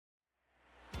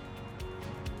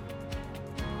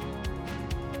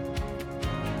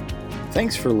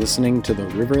Thanks for listening to the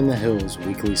River in the Hills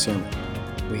weekly sermon.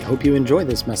 We hope you enjoy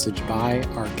this message by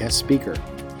our guest speaker.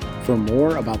 For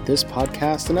more about this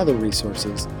podcast and other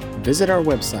resources, visit our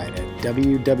website at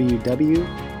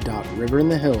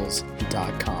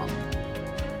www.riverinthehills.com.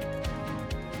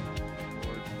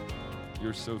 Lord,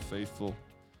 you're so faithful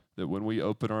that when we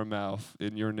open our mouth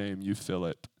in your name, you fill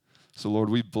it. So, Lord,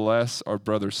 we bless our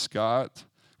brother Scott.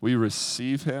 We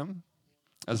receive him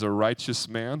as a righteous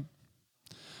man.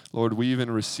 Lord, we even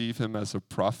receive him as a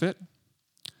prophet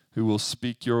who will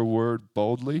speak your word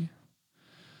boldly.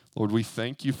 Lord, we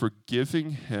thank you for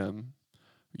giving him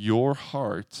your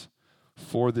heart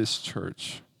for this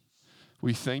church.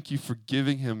 We thank you for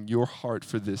giving him your heart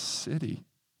for this city.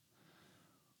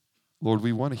 Lord,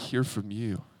 we want to hear from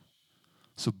you.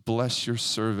 So bless your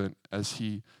servant as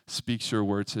he speaks your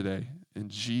word today. In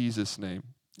Jesus' name,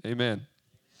 amen.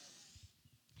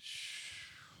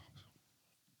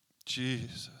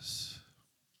 Jesus.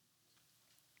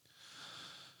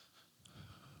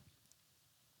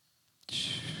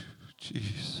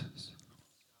 Jesus.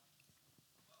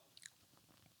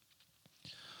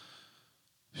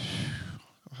 Oh,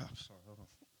 I'm sorry. Hold on.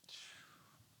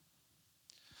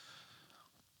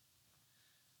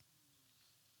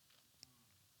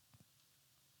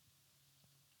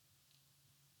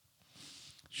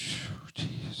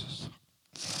 Jesus.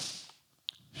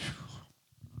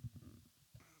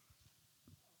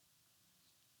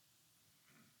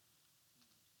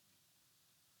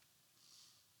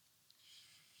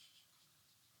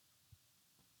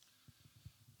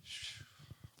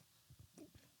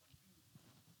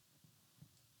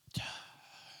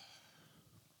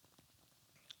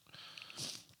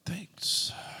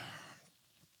 Thanks.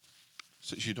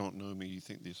 Since you don't know me, you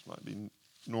think this might be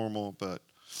normal, but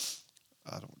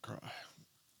I don't cry.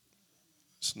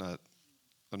 It's not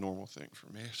a normal thing for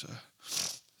me, so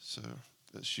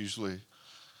that's usually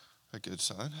a good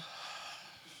sign.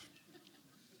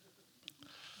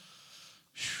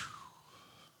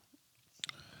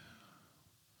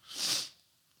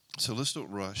 So let's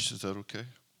don't rush. Is that okay?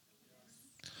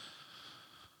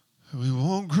 We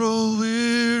won't grow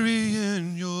weary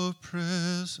in your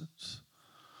presence.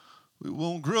 We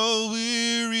won't grow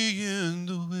weary in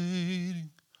the waiting.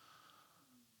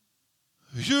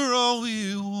 You're all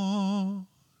we want.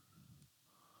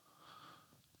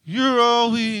 You're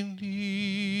all we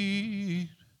need.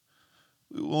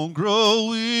 We won't grow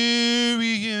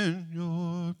weary in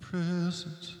your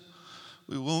presence.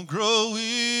 We won't grow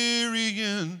weary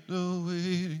in the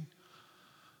waiting.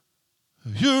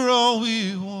 You're all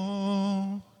we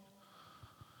want.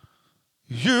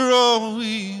 You're all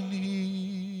we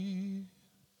need.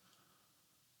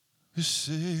 We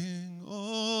sing,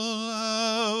 all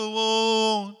I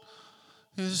want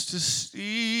is to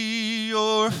see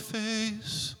your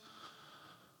face.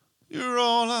 You're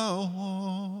all I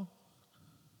want.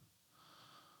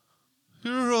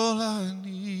 You're all I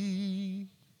need.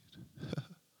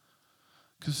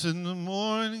 'Cause in the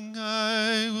morning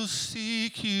I will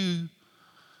seek you.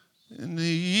 In the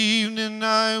evening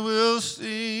I will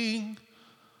sing.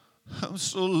 I'm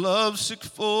so lovesick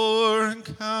for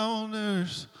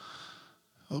encounters.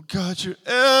 Oh God, you're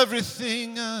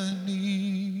everything I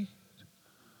need.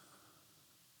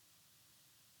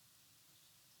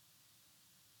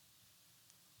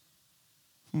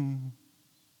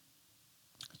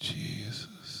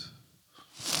 Jesus.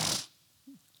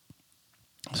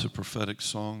 It's a prophetic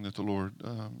song that the Lord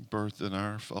birthed in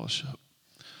our fellowship.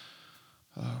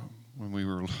 When we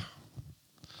were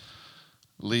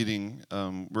leading,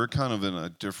 we're kind of in a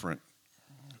different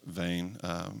vein.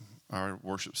 Our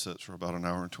worship sets for about an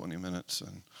hour and 20 minutes,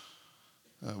 and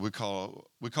we call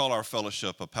our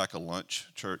fellowship a pack a lunch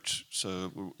church.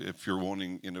 So if you're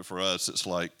wanting, for us, it's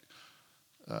like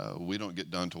we don't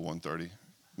get done till 1:30,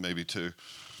 maybe 2,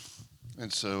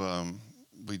 and so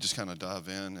we just kind of dive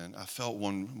in. And I felt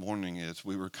one morning as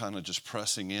we were kind of just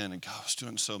pressing in, and God was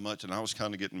doing so much, and I was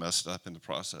kind of getting messed up in the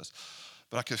process,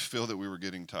 but I could feel that we were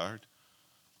getting tired.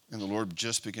 And the Lord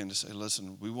just began to say,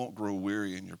 listen, we won't grow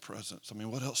weary in your presence. I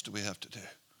mean, what else do we have to do,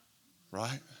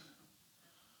 right?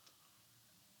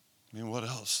 I mean, what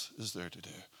else is there to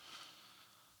do?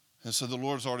 And so the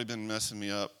Lord's already been messing me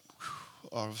up,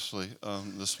 obviously,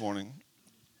 this morning.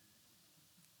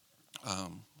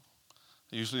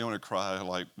 I usually only cry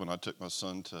like when I took my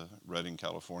son to Redding,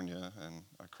 California, and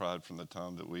I cried from the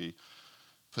time that we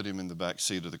put him in the back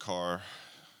seat of the car.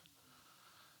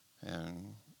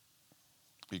 And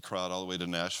we cried all the way to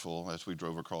Nashville as we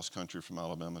drove across country from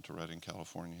Alabama to Redding,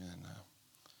 California. And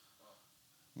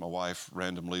my wife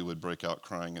randomly would break out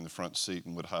crying in the front seat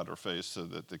and would hide her face so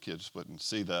that the kids wouldn't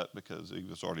see that because he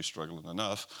was already struggling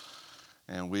enough.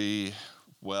 And we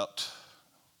wept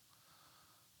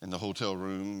in the hotel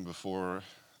room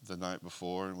the night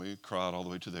before, and we cried all the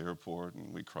way to the airport,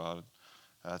 and we cried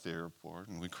at the airport,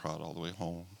 and we cried all the way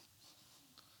home.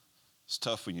 It's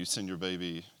tough when you send your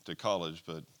baby to college,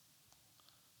 but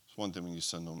it's one thing when you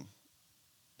send them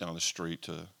down the street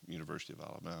to University of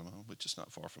Alabama, which is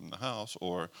not far from the house,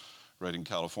 or Redding,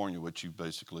 California, which you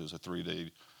basically is a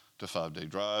 3-day to 5-day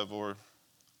drive or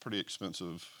pretty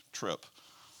expensive trip.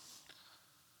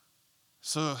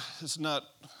 So it's not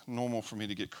normal for me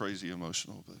to get crazy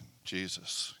emotional, but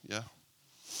Jesus, yeah.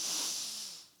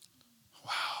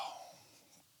 Wow.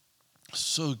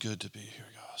 So good to be here,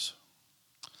 guys.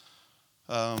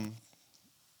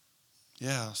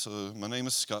 So my name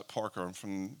is Scott Parker. I'm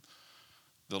from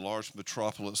the large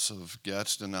metropolis of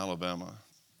Gadsden, Alabama.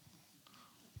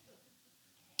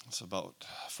 It's about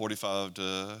 45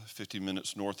 to 50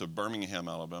 minutes north of Birmingham,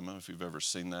 Alabama, if you've ever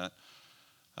seen that.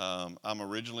 I'm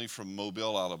originally from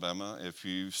Mobile, Alabama. If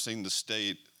you've seen the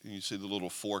state, you see the little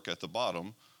fork at the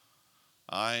bottom.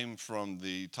 I'm from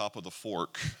the top of the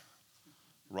fork,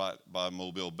 right by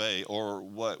Mobile Bay, or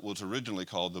what was originally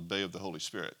called the Bay of the Holy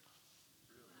Spirit.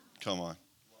 Come on.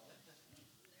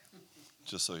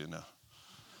 Just so you know.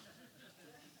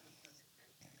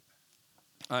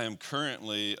 I am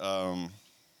currently,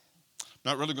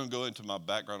 not really going to go into my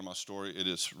background and my story. It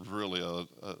is really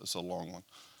it's a long one.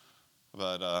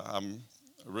 But I'm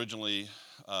originally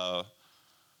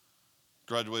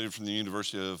graduated from the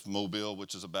University of Mobile,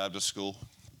 which is a Baptist school.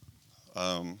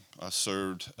 I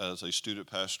served as a student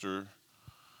pastor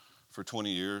for 20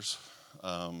 years.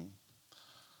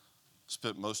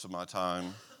 Spent most of my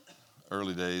time,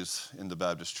 early days, in the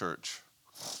Baptist church.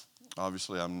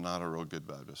 Obviously, I'm not a real good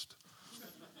Baptist.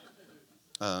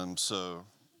 So,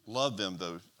 love them,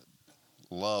 though.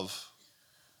 Love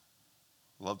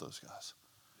those guys.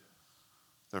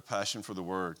 Their passion for the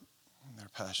word, their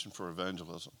passion for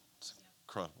evangelism. It's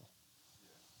incredible.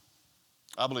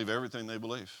 I believe everything they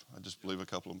believe. I just believe a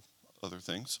couple of other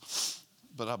things.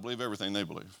 But I believe everything they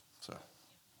believe. So,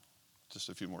 just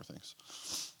a few more things.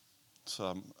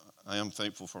 So, I am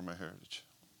thankful for my heritage.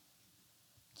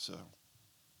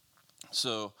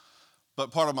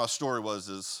 But part of my story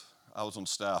is I was on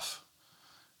staff.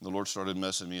 And the Lord started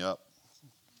messing me up,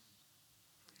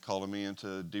 calling me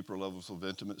into deeper levels of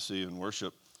intimacy and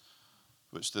worship,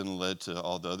 which then led to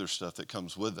all the other stuff that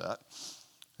comes with that.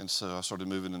 And so I started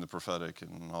moving in the prophetic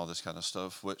and all this kind of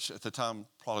stuff, which at the time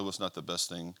probably was not the best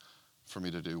thing for me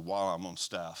to do while I'm on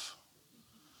staff,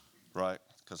 right?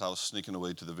 Because I was sneaking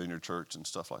away to the Vineyard Church and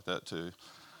stuff like that too.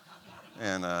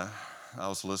 And I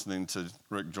was listening to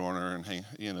Rick Joyner and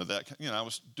I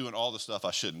was doing all the stuff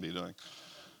I shouldn't be doing.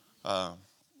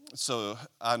 So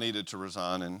I needed to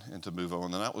resign and to move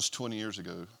on. And that was 20 years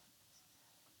ago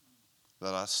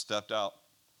that I stepped out.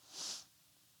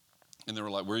 And they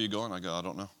were like, "Where are you going?" I go, "I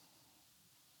don't know."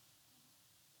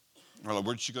 They're like,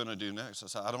 "What you going to do next?" I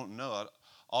said, "I don't know.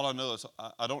 All I know is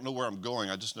I don't know where I'm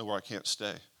going. I just know where I can't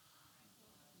stay."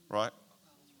 Right?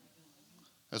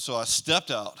 And so I stepped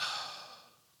out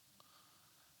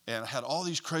and I had all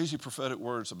these crazy prophetic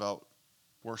words about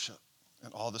worship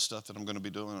and all the stuff that I'm going to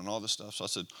be doing and all this stuff. So I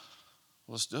said,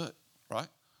 well, let's do it, right?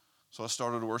 So I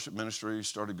started a worship ministry,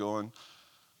 started going.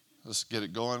 Let's get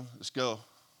it going. Let's go.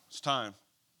 It's time.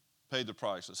 Paid the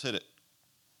price. Let's hit it.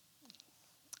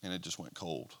 And it just went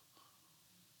cold.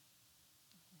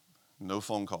 No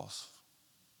phone calls.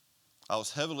 I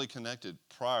was heavily connected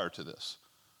prior to this.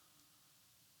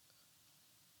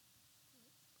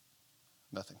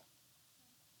 Nothing.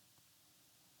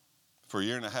 For a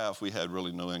year and a half, we had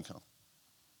really no income.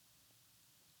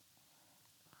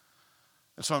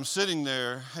 And so I'm sitting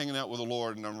there hanging out with the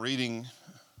Lord, and I'm reading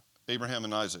Abraham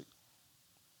and Isaac.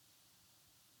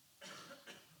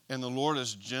 And the Lord,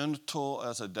 as gentle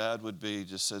as a dad would be,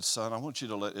 just said, "Son, I want you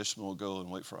to let Ishmael go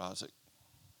and wait for Isaac."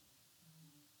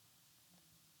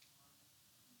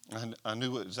 And I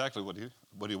knew exactly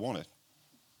what he wanted.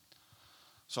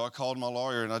 So I called my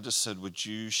lawyer, and I just said, "Would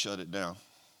you shut it down?"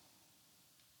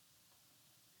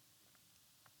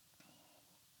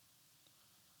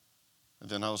 And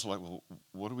then I was like, well,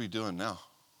 what are we doing now?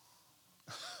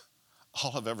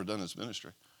 All I've ever done is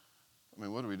ministry. I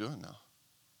mean, what are we doing now?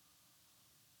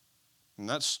 And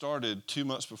that started 2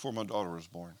 months before my daughter was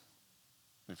born.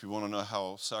 If you want to know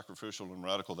how sacrificial and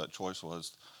radical that choice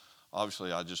was,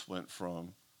 obviously I just went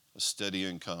from a steady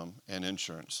income and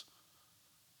insurance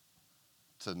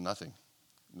to nothing.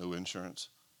 No insurance,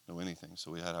 no anything. So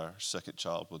we had our second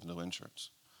child with no insurance.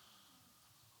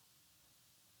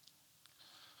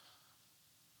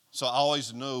 So I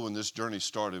always know when this journey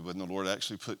started, when the Lord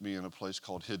actually put me in a place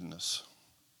called hiddenness.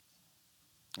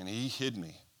 And he hid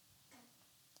me.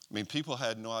 I mean, people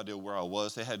had no idea where I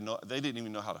was. They didn't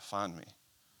even know how to find me.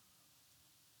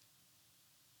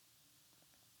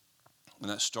 And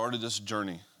that started this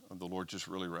journey of the Lord just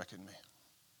really wrecking me,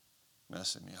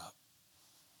 messing me up.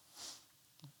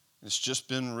 It's just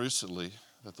been recently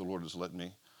that the Lord has let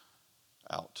me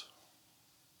out.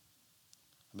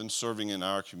 I've been serving in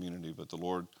our community, but the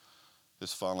Lord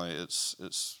is finally,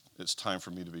 it's time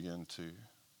for me to begin to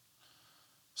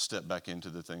step back into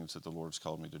the things that the Lord's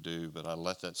called me to do, but I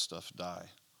let that stuff die.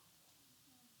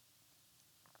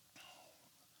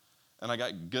 And I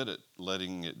got good at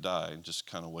letting it die and just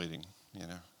kind of waiting, you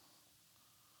know.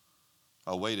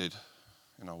 I waited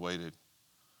and I waited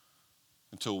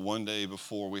until one day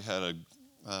before we had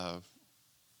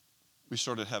we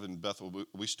started having Bethel.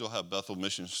 We still have Bethel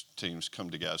missions teams come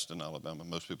to Gadsden, Alabama.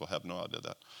 Most people have no idea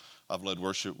that. I've led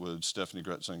worship with Stephanie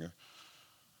Gretzinger,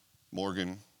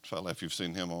 Morgan, if you've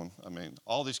seen him on. I mean,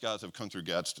 all these guys have come through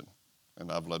Gadsden,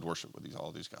 and I've led worship with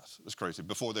all these guys. It's crazy.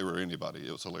 Before they were anybody,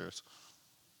 it was hilarious.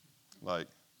 Like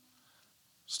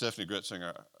Stephanie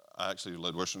Gretzinger, I actually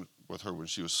led worship with her when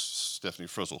she was Stephanie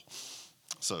Frizzle.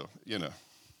 So, you know,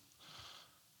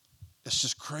 it's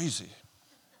just crazy.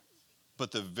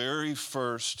 But the very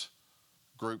first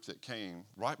group that came,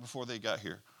 right before they got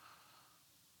here,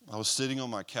 I was sitting on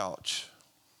my couch,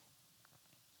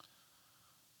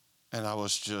 and I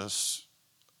was just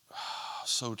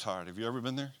so tired. Have you ever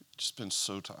been there? Just been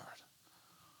so tired.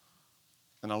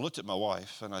 And I looked at my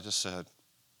wife, and I just said,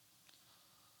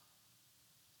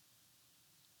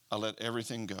 I let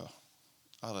everything go.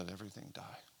 I let everything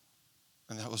die.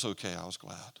 And that was okay. I was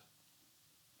glad.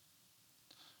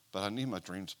 But I need my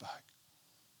dreams back.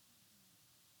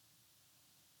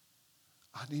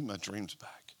 I need my dreams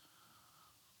back.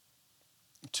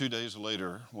 2 days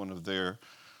later, one of their,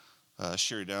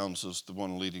 Sherry Downs was the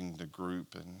one leading the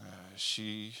group, and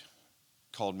she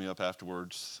called me up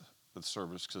afterwards of the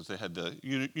service because they had the,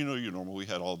 you're normal. We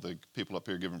had all the people up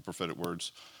here giving prophetic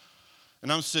words.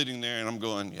 And I'm sitting there and I'm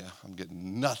going, yeah, I'm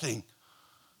getting nothing.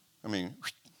 I mean,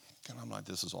 and I'm like,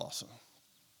 this is awesome.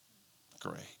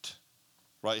 Great.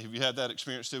 Right? Have you had that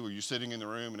experience too where you're sitting in the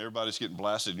room and everybody's getting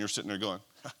blasted and you're sitting there going,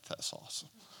 that's awesome.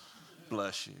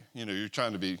 Bless you. You know, you're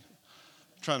trying to be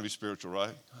spiritual,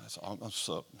 right? I'm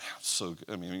so good.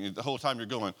 I mean, the whole time you're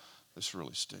going, this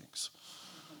really stinks.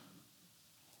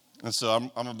 And so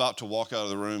I'm about to walk out of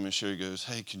the room and Sherry goes,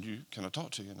 hey, can I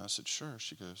talk to you? And I said, sure.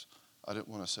 She goes, I didn't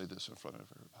want to say this in front of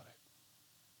everybody.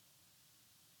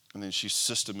 And then she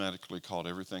systematically called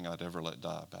everything I'd ever let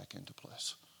die back into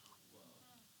place.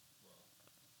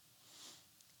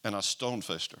 And I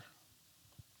stone-faced her.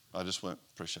 I just went,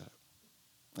 appreciate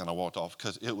it. And I walked off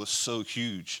because it was so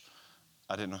huge,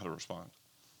 I didn't know how to respond.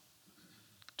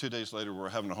 2 days later, we were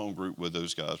having a home group with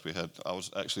those guys. I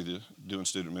was actually doing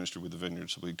student ministry with the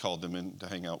Vineyard, so we called them in to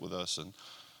hang out with us. And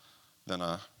then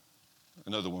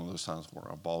another one of those times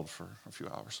where I bawled for a few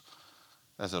hours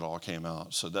as it all came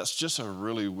out. So that's just a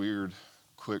really weird,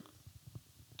 quick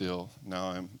deal. Now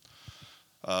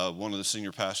I'm one of the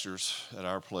senior pastors at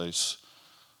our place,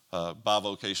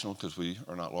 bivocational because we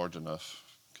are not large enough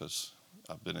because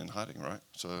I've been in hiding, right?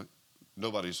 So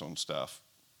nobody's on staff,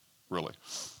 really.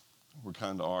 We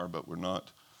kind of are, but we're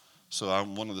not. So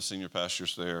I'm one of the senior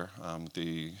pastors there. I'm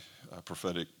the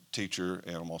prophetic teacher,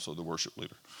 and I'm also the worship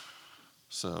leader.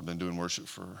 So I've been doing worship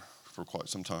for quite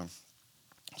some time.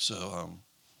 So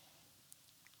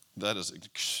that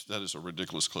is a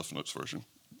ridiculous Cliff Notes version.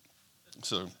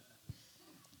 So,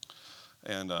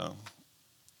 and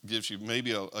gives you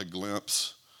maybe a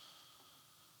glimpse.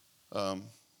 I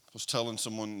was telling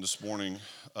someone this morning,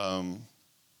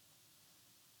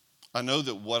 I know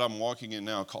that what I'm walking in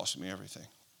now costs me everything.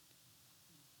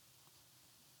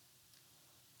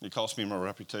 It costs me my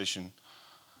reputation.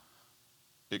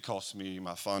 It costs me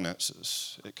my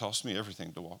finances. It costs me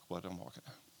everything to walk what I'm walking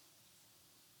in.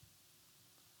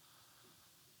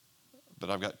 But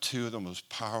I've got two of the most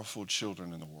powerful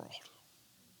children in the world.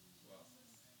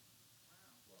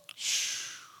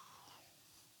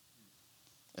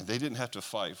 And they didn't have to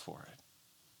fight for it.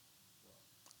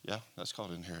 Yeah, that's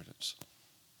called inheritance.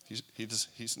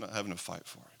 He's not having to fight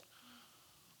for it.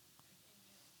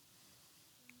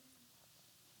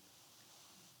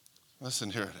 That's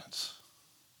inheritance.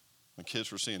 When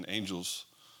kids were seeing angels,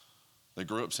 they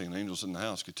grew up seeing angels in the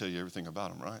house, could tell you everything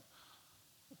about them, right?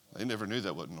 They never knew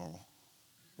that wasn't normal,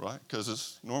 right? Because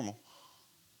it's normal,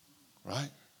 right?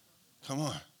 Come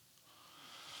on.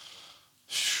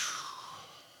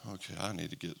 Okay, I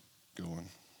need to get going.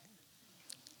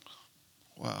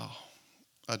 Wow.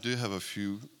 I do have a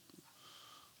few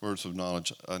words of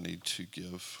knowledge I need to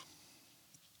give.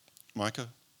 Micah,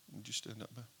 Would you stand up,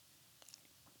 man?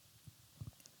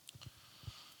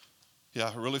 Yeah,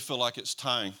 I really feel like it's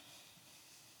time.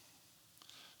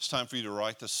 It's time for you to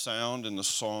write the sound and the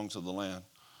songs of the land.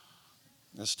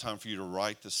 It's time for you to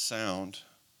write the sound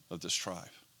of this tribe.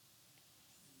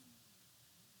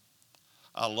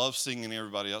 I love singing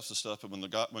everybody else's stuff, but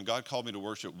when God called me to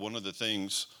worship, one of the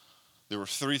things, there were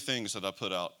 3 things that I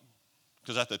put out.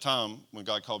 Because at the time, when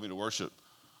God called me to worship,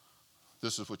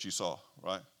 this is what you saw,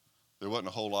 right? There wasn't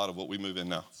a whole lot of what we move in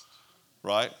now,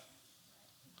 right?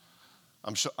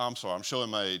 I'm sorry, I'm showing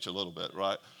my age a little bit,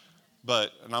 right?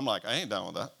 And I'm like, I ain't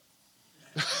down with that.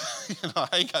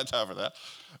 I ain't got time for that,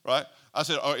 right? I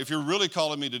said, if you're really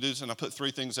calling me to do this, and I put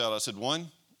 3 things out. I said, 1,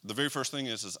 the very first thing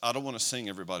is I don't want to sing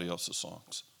everybody else's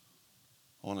songs.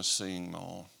 I want to sing my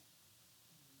own.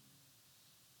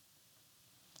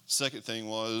 Second thing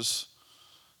was,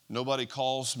 nobody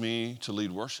calls me to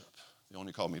lead worship. They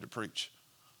only call me to preach.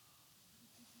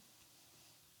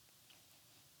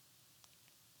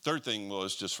 Third thing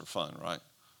was just for fun, right?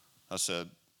 I said,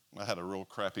 I had a real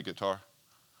crappy guitar.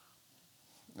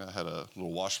 I had a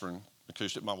little Washburn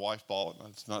acoustic. My wife bought it.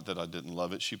 It's not that I didn't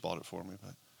love it. She bought it for me,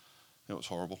 but it was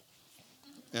horrible.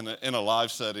 In a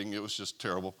live setting, it was just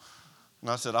terrible. And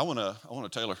I said, I want a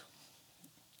Taylor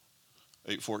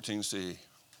 814 CE.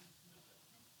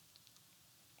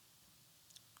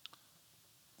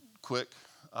 Quick,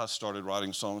 I started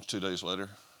writing songs 2 days later.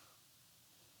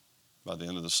 By the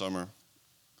end of the summer,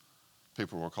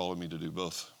 people were calling me to do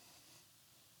both.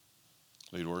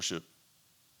 Lead worship,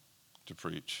 to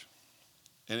preach.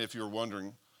 And if you're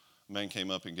wondering, a man came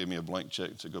up and gave me a blank check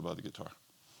and said, go buy the guitar.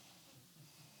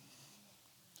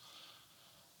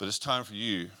 But it's time for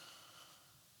you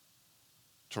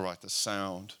to write the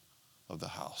sound of the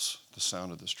house, the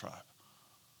sound of this tribe.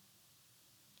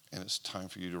 And it's time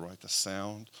for you to write the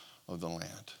sound of the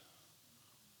land.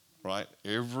 Right?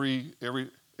 Every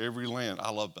land.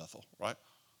 I love Bethel, right?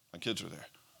 My kids are there.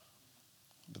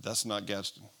 But that's not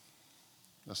Gadsden.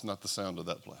 That's not the sound of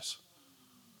that place.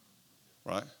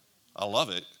 Right? I love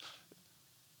it.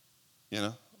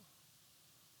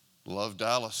 Love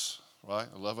Dallas, right?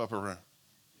 I love Upper Rim.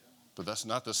 But that's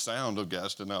not the sound of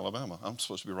Gadsden, Alabama. I'm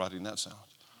supposed to be writing that sound,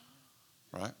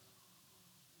 right?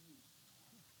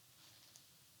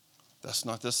 That's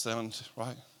not this sound,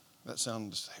 right? That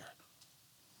sound is there.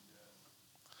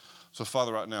 So,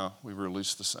 Father, right now, we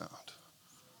release the sound.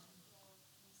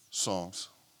 Songs.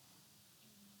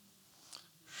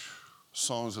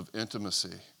 Songs of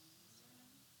intimacy.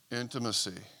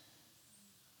 Intimacy.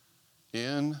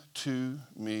 Into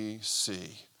me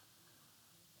see.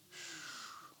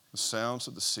 The sounds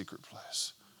of the secret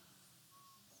place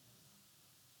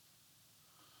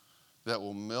that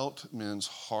will melt men's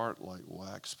heart like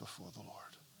wax before the Lord.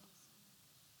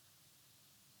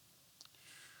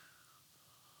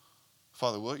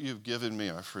 Father, what you've given me,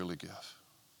 I freely give.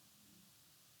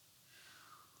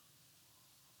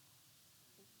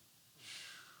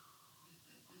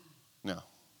 Now,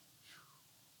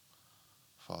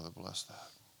 Father, bless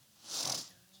that.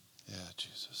 Yeah,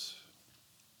 Jesus.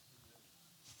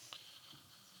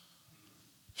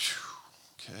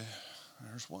 Okay,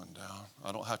 there's one down.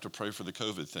 I don't have to pray for the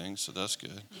COVID thing, so that's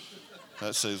good.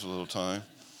 That saves a little time.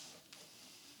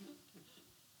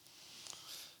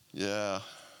 Yeah.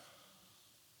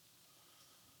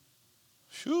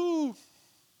 Phew.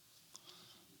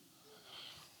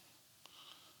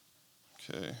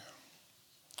 Okay.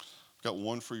 I've got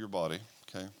one for your body,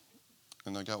 okay?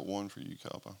 And I got one for you,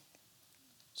 Kalpa.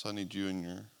 So I need you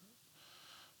and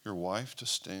your wife to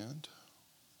stand.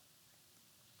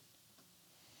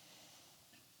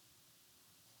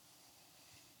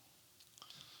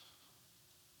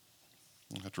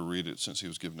 I have to read it since he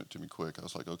was giving it to me quick. I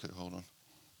was like, okay, hold on.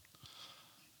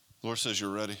 The Lord says you're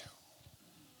ready.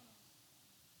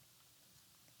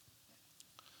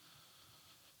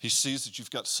 He sees that you've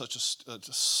got such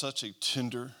a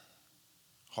tender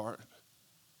heart.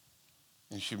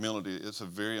 And humility, it's a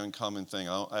very uncommon thing.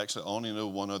 I only know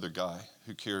one other guy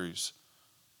who carries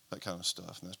that kind of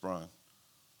stuff, and that's Brian.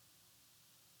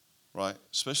 Right?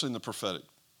 Especially in the prophetic.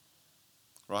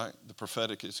 Right? The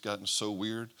prophetic has gotten so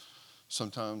weird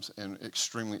sometimes and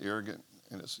extremely arrogant.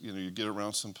 And it's, you get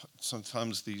around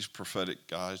sometimes these prophetic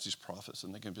guys, these prophets,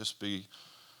 and they can just be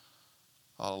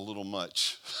a little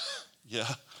much. Yeah.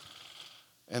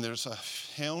 And there's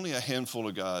only a handful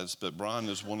of guys, but Brian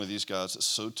is one of these guys that's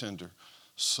so tender,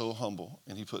 so humble,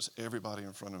 and he puts everybody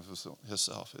in front of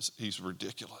himself. He's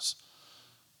ridiculous.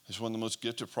 He's one of the most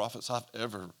gifted prophets I've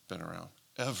ever been around,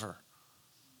 ever.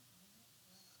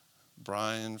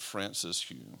 Brian Francis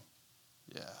Hume.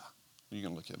 Yeah, you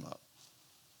can look him up.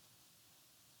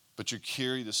 But you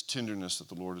carry this tenderness that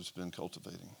the Lord has been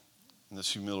cultivating and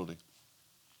this humility.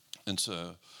 And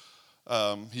so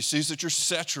he sees that you're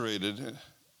saturated.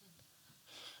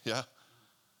 Yeah,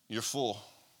 you're full.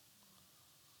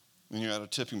 And you're at a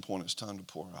tipping point. It's time to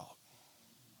pour out.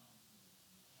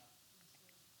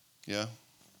 Yeah?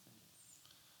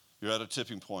 You're at a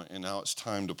tipping point, and now it's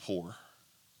time to pour.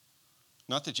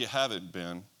 Not that you haven't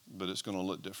been, but it's going to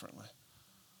look differently.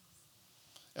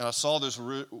 And I saw this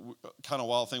kind of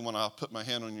wild thing when I put my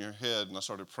hand on your head and I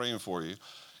started praying for you.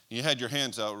 You had your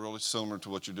hands out really similar to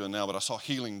what you're doing now, but I saw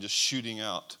healing just shooting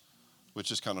out, which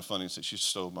is kind of funny since you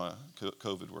stole my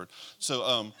COVID word. So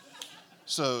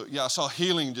I saw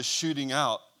healing just shooting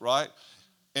out, right?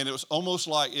 And it was almost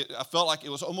like, I felt like it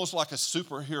was almost like a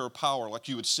superhero power, like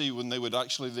you would see when they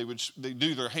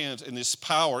do their hands, and this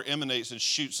power emanates and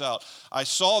shoots out. I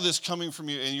saw this coming from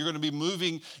you, and you're going to be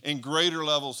moving in greater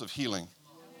levels of healing.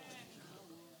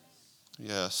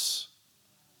 Yes.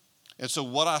 And so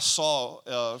what I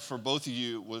saw for both of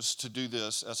you was to do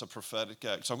this as a prophetic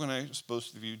act. So I'm going to ask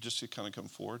both of you just to kind of come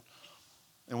forward.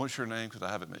 And what's your name? Because I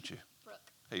haven't met you. Brooke.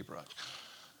 Hey, Brooke.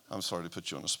 I'm sorry to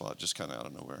put you on the spot, just kind of out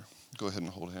of nowhere. Go ahead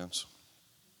and hold hands.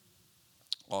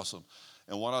 Awesome.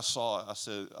 And what I saw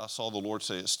the Lord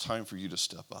say, it's time for you to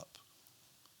step up.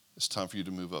 It's time for you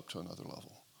to move up to another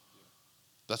level.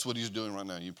 That's what he's doing right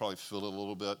now. You probably feel it a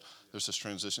little bit. There's this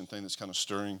transition thing that's kind of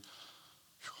stirring.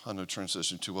 I know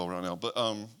transition too well right now. But,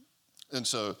 and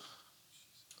so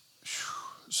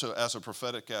as a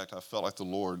prophetic act, I felt like the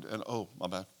Lord, and oh, my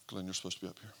bad, Glenn, you're supposed to be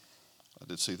up here. I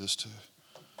did see this too.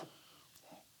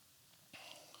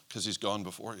 Because he's gone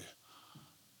before you.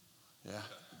 Yeah.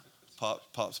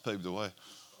 Pop's paved the way.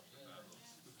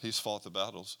 He's fought the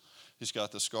battles. He's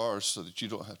got the scars so that you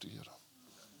don't have to get them.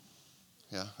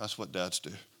 Yeah, that's what dads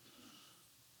do.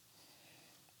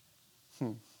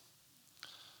 A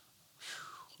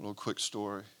little quick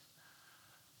story.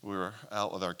 We were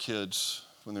out with our kids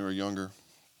when they were younger,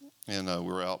 and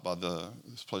we were out by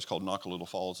this place called Nakalita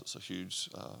Falls. It's a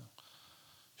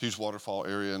huge waterfall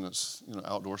area, and it's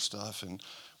outdoor stuff. And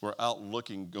we're out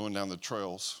going down the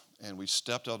trails, and we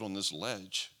stepped out on this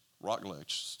ledge, rock ledge.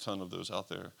 There's a ton of those out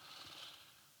there.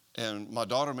 And my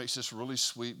daughter makes this really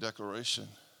sweet declaration.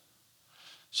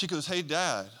 She goes, "Hey,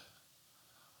 Dad,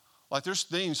 like there's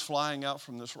things flying out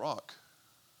from this rock."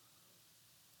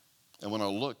 And when I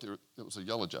looked, it was a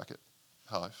yellow jacket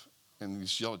hive, and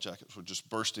these yellow jackets were just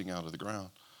bursting out of the ground.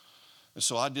 And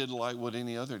so I did like what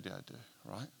any other dad do,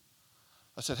 right?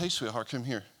 I said, "Hey, sweetheart, come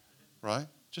here," right?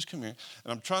 Just come here.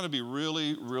 And I'm trying to be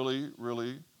really, really,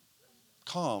 really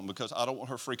calm because I don't want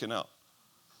her freaking out,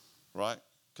 right?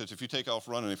 Because if you take off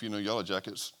running, if you know yellow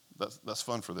jackets, that's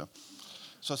fun for them.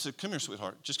 So I said, "Come here,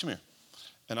 sweetheart, just come here."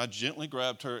 And I gently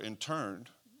grabbed her and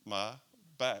turned my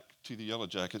back to the yellow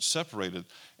jacket, separated,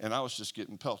 and I was just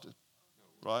getting pelted,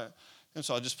 right? And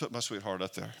so I just put my sweetheart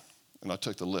up there, and I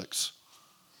took the licks,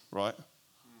 right?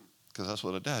 Because that's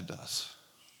what a dad does,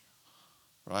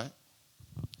 right?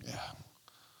 Yeah.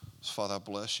 So Father, I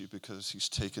bless you because he's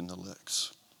taken the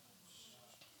licks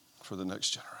for the next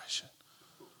generation.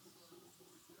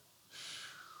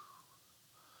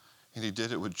 And he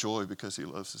did it with joy because he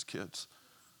loves his kids.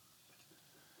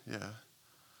 Yeah.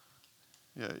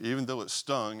 Yeah, even though it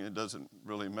stung, it doesn't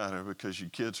really matter because your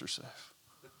kids are safe.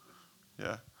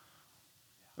 Yeah.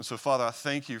 And so, Father, I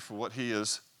thank you for what he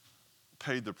has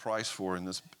paid the price for in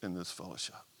this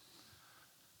fellowship.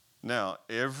 Now,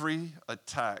 every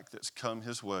attack that's come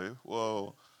his way,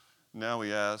 now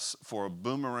he asks for a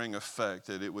boomerang effect,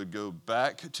 that it would go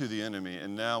back to the enemy.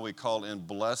 And now we call in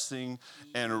blessing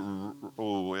and,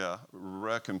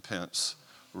 recompense.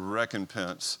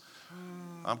 Recompense.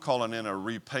 I'm calling in a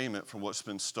repayment from what's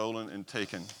been stolen and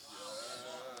taken.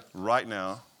 Right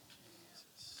now.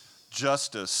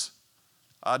 Justice.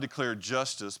 I declare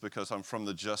justice because I'm from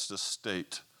the justice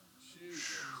state.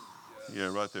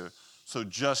 Yeah, right there. So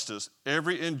justice,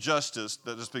 every injustice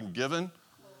that has been given,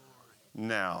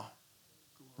 now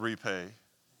repay,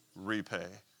 repay,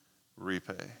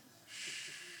 repay.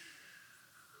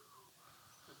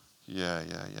 Yeah.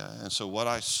 And so what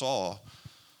I saw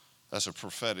as a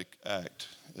prophetic act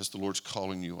is the Lord's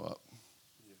calling you up.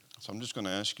 So I'm just going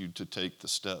to ask you to take the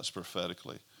steps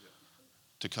prophetically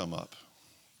to come up.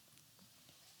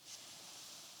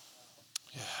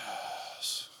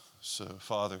 Yes. So,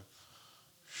 Father,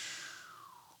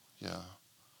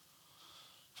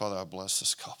 Father, I bless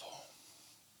this couple.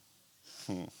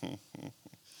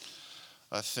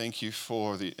 I thank you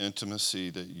for the intimacy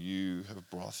that you have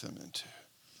brought them into.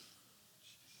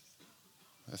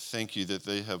 I thank you that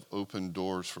they have opened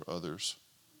doors for others.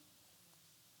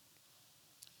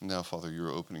 Now, Father,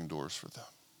 you're opening doors for them.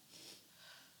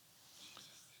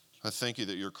 I thank you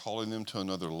that you're calling them to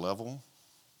another level.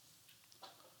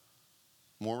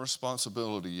 More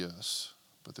responsibility, yes,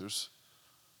 but there's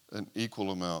an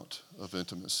equal amount of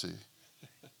intimacy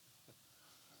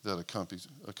that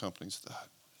accompanies that.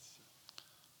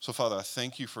 So, Father, I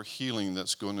thank you for healing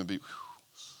that's going to be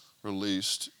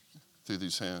released through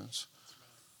these hands.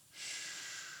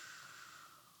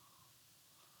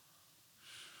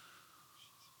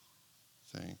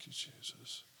 Thank you,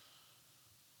 Jesus.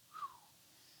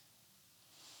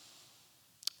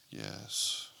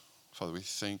 Yes. Father, we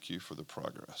thank you for the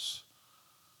progress.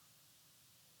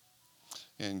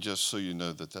 And just so you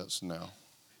know that that's now.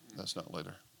 That's not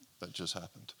later. That just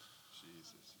happened.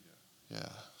 Jesus, yeah.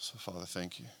 So, Father,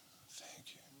 thank you.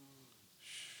 Thank you.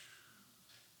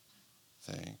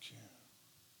 Thank you.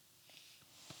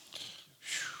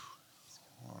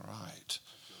 All right.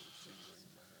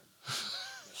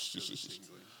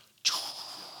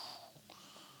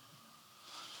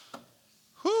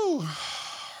 Whew.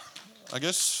 I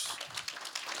guess.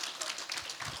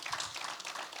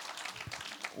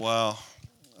 Wow.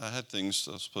 I had things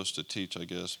I was supposed to teach, I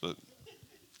guess, but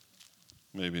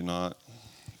maybe not.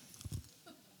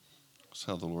 That's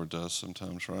how the Lord does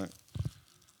sometimes, right?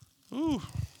 Ooh.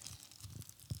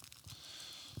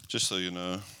 Just so you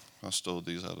know, I stole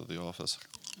these out of the office.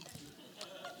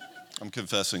 I'm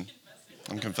confessing.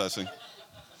 And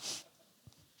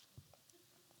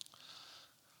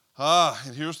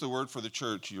here's the word for the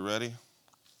church. You ready?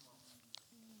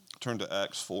 Turn to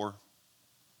Acts 4.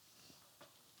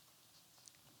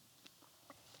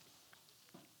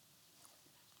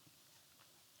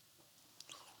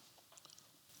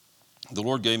 The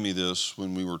Lord gave me this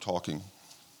when we were talking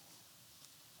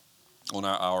on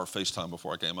our hour FaceTime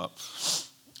before I came up.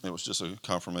 It was just a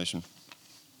confirmation.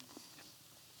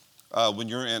 When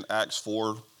you're in Acts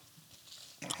 4,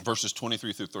 verses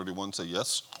 23 through 31, say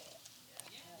yes.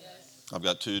 Yes. I've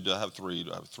got two. Do I have three?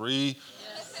 Do I have three?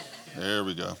 Yes. There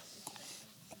we go.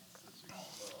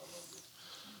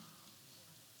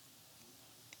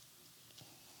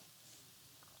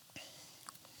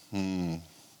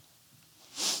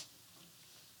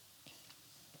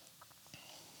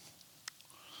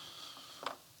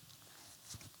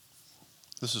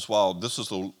 This is wild. This is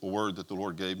the word that the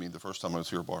Lord gave me the first time I was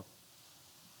here, Barb.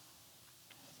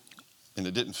 And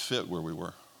it didn't fit where we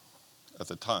were at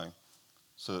the time.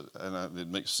 So, it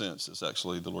makes sense. It's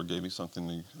actually, the Lord gave me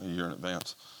something a year in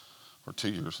advance, or 2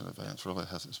 years in advance. Really,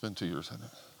 it's been 2 years, hasn't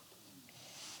it?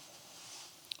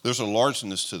 There's a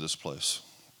largeness to this place.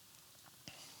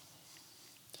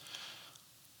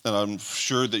 And I'm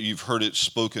sure that you've heard it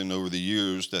spoken over the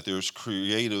years that there's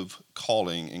creative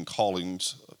calling and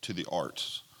callings to the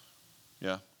arts.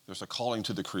 Yeah, there's a calling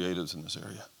to the creatives in this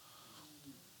area.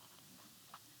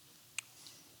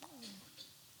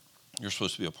 You're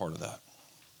supposed to be a part of that.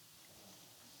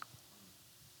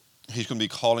 He's going to be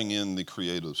calling in the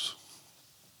creatives.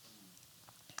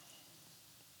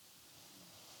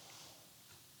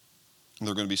 And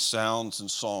there are going to be sounds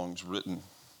and songs written.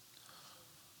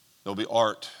 There'll be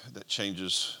art that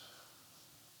changes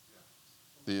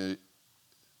the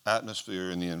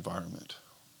atmosphere and the environment.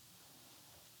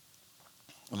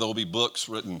 There'll be books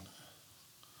written,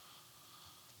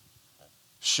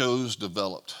 shows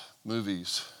developed,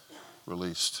 movies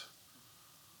released.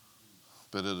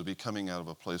 But it'll be coming out of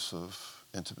a place of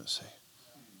intimacy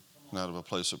and out of a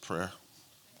place of prayer.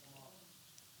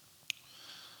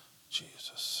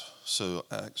 Jesus. So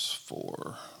Acts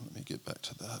 4, let me get back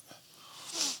to that.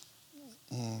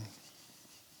 If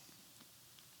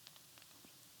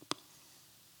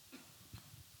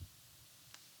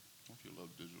you love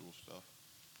digital stuff.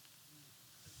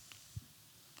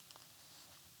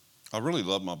 I really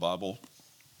love my Bible,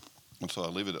 and so I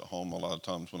leave it at home a lot of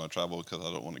times when I travel because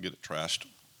I don't want to get it trashed.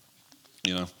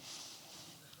 You know,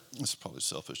 it's probably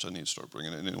selfish. I need to start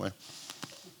bringing it anyway.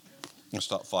 And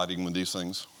stop fighting with these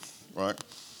things, right?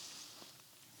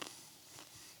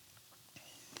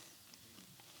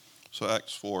 So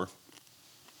Acts 4.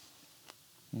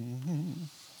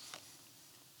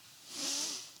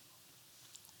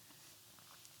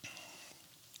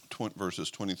 Verses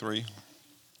 23.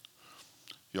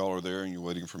 Y'all are there and you're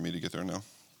waiting for me to get there now?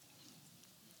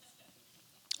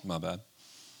 My bad.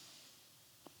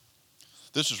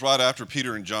 This is right after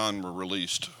Peter and John were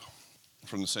released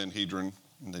from the Sanhedrin,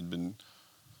 and they'd been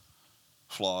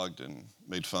flogged and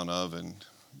made fun of and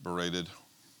berated,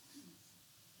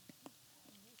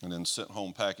 and then sent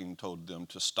home packing and told them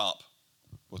to stop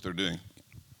what they're doing.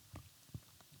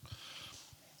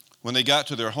 When they got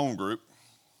to their home group,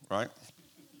 right?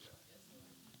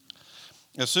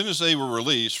 As soon as they were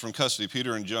released from custody,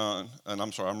 Peter and John, and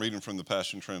I'm sorry, I'm reading from the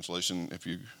Passion Translation if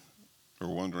you or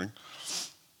wondering,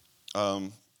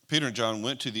 Peter and John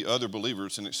went to the other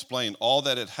believers and explained all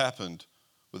that had happened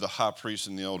with the high priest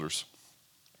and the elders.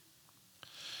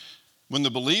 When the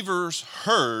believers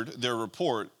heard their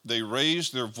report, they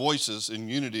raised their voices in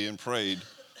unity and prayed,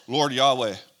 Lord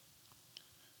Yahweh,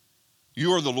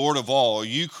 you are the Lord of all.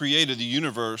 You created the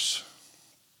universe,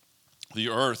 the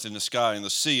earth and the sky and the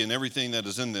sea and everything that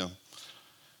is in them.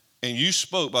 And you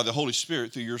spoke by the Holy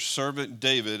Spirit through your servant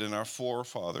David and our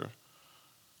forefather,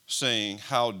 saying,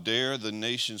 how dare the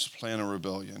nations plan a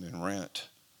rebellion and rant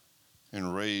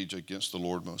and rage against the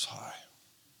Lord Most High.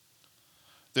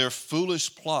 Their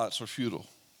foolish plots are futile.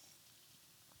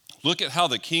 Look at how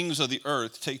the kings of the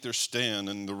earth take their stand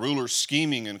and the rulers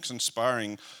scheming and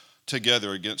conspiring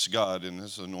together against God and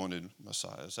his anointed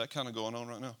Messiah. Is that kind of going on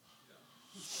right now?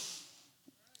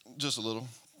 Just a little.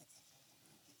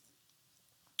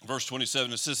 Verse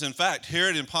 27, it says, in fact,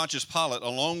 Herod and Pontius Pilate,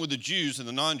 along with the Jews and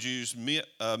the non-Jews,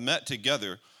 met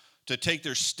together to take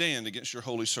their stand against your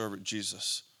holy servant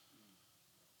Jesus.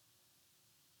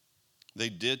 They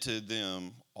did to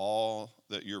them all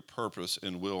that your purpose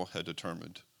and will had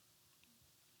determined,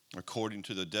 according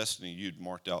to the destiny you'd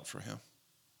marked out for him.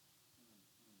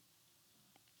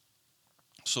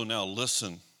 So now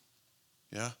listen,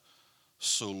 yeah?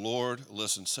 So Lord,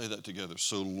 listen, say that together.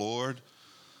 So Lord,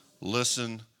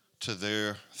 listen to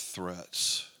their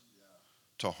threats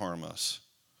to harm us.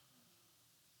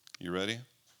 You ready?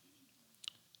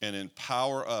 And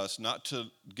empower us not to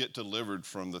get delivered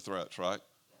from the threats, right?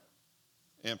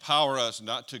 Empower us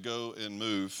not to go and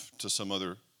move to some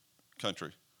other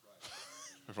country,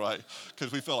 right?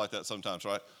 Because we feel like that sometimes,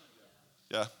 right?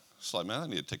 Yeah. It's like, man, I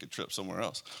need to take a trip somewhere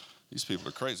else. These people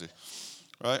are crazy,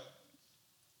 right?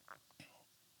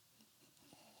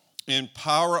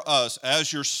 Empower us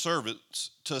as your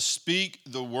servants to speak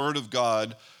the word of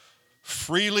God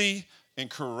freely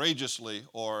and courageously,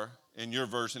 or in your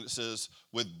version it says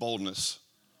with boldness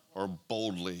or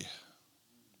boldly. It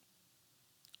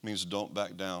means don't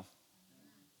back down.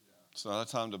 It's not a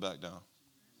time to back down.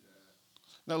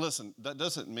 Now listen, that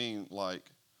doesn't mean like,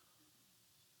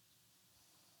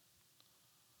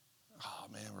 oh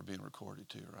man, we're being recorded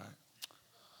too, right?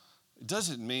 It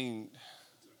doesn't mean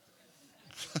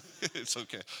it's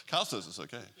okay. Kyle says it's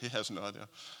okay. He has no idea.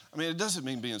 I mean, it doesn't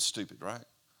mean being stupid, right?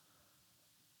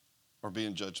 Or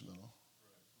being judgmental.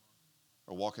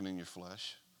 Or walking in your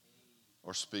flesh.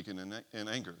 Or speaking in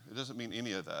anger. It doesn't mean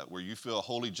any of that, where you feel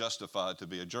wholly justified to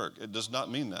be a jerk. It does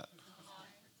not mean that.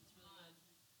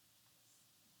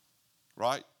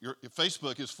 Right? Your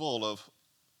Facebook is full of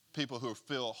people who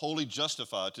feel wholly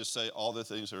justified to say all the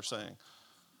things they're saying.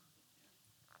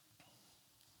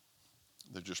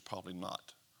 They're just probably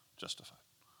not justified.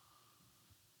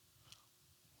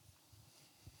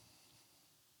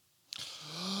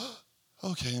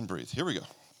 Okay, and breathe. Here we go.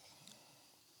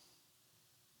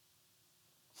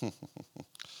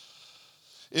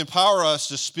 Empower us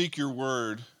to speak your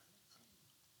word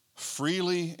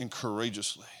freely and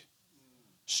courageously.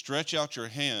 Stretch out your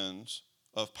hands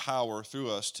of power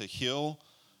through us to heal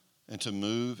and to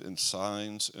move in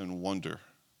signs and wonder.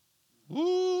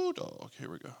 Woo, dog. Here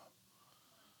we go.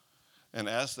 And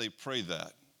as they prayed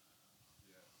that,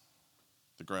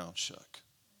 the ground shook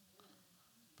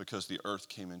because the earth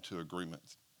came into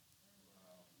agreement.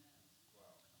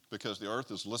 Because the earth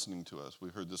is listening to us. We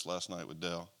heard this last night with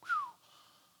Dale.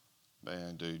 Whew.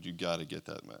 Man, dude, you got to get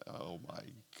that. Man. Oh, my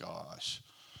gosh.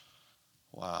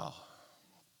 Wow.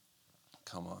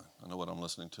 Come on. I know what I'm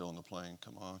listening to on the plane.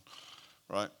 Come on.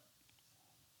 Right?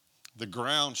 The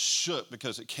ground shook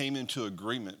because it came into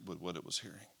agreement with what it was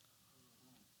hearing.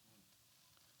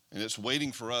 And it's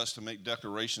waiting for us to make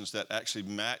declarations that actually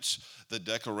match the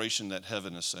declaration that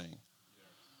heaven is saying.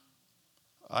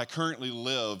 I currently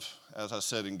live, as I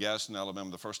said, in Gadsden,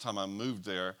 Alabama. The first time I moved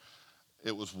there,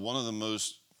 it was one of the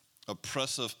most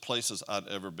oppressive places I'd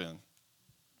ever been.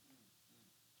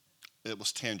 It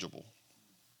was tangible.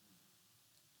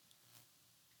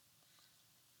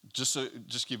 Just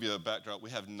give you a backdrop, we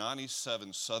have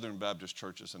 97 Southern Baptist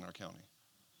churches in our county.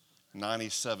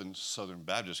 97 Southern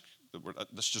Baptist.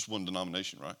 That's just one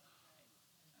denomination, right?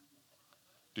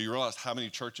 Do you realize how many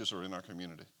churches are in our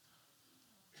community?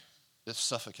 It's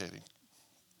suffocating.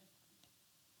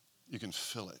 You can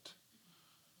feel it.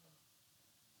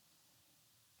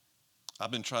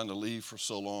 I've been trying to leave for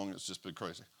so long, it's just been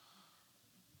crazy.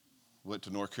 Went to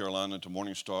North Carolina, to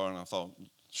Morning Star, and I thought,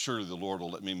 surely the Lord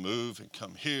will let me move and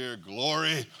come here,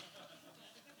 glory.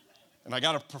 And I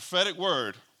got a prophetic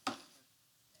word.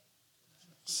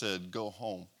 Said, go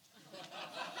home.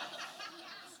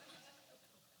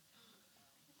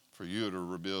 For you to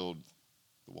rebuild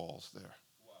the walls there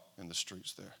and the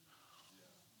streets there.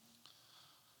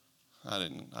 I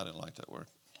didn't like that word.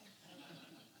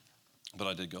 But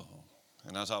I did go home.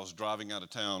 And as I was driving out of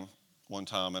town one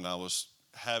time and I was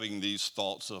having these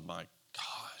thoughts of, my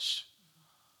gosh,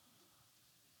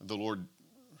 the Lord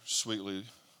sweetly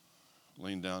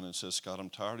leaned down and said, Scott, I'm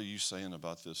tired of you saying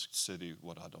about this city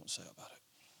what I don't say about it.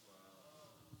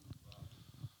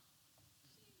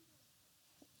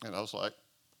 And I was like,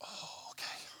 oh,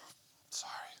 okay,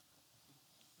 sorry.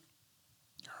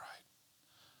 You're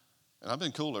right. And I've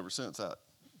been cool ever since that.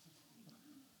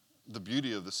 The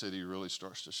beauty of the city really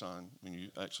starts to shine when you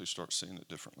actually start seeing it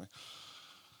differently.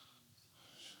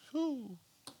 Whew.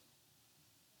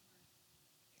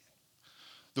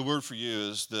 The word for you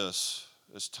is this.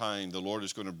 It's time. The Lord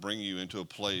is going to bring you into a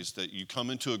place that you come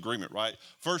into agreement, right?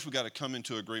 First, we got to come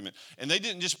into agreement. And they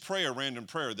didn't just pray a random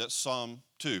prayer. That's Psalm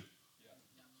 2.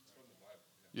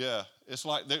 Yeah, it's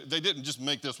like they didn't just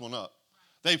make this one up.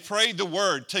 They prayed the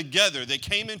word together. They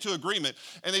came into agreement,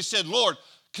 and they said, Lord,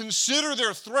 consider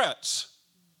their threats.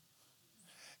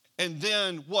 And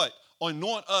then what?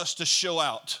 Anoint us to show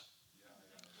out.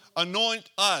 Anoint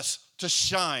us to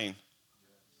shine.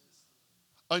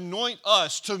 Anoint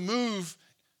us to move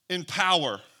in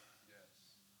power.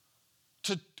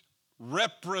 To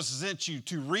represent you,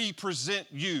 to represent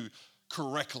you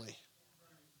correctly.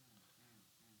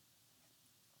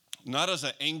 Not as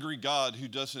an angry God who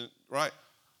doesn't, right?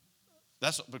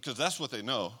 That's because that's what they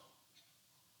know.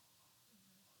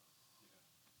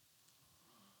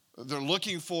 They're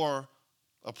looking for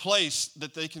a place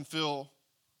that they can feel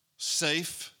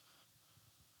safe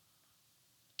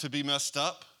to be messed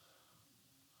up,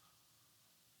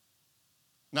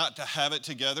 not to have it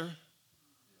together,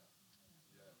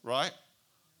 right?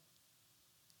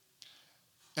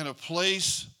 And a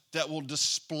place that will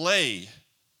display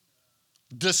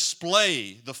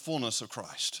the fullness of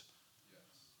Christ.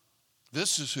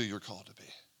 This is who you're called to be.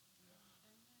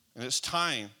 And it's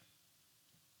time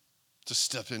to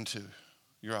step into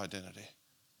your identity.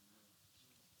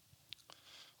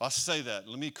 I say that.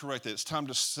 Let me correct that. It's time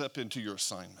to step into your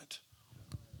assignment.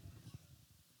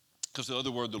 Because the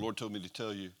other word the Lord told me to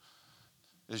tell you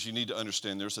is you need to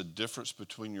understand there's a difference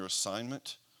between your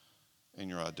assignment and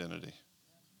your identity.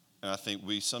 And I think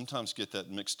we sometimes get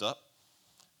that mixed up,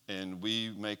 and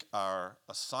we make our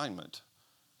assignment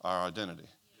our identity.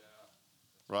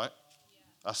 Right?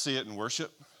 I see it in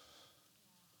worship.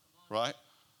 Right?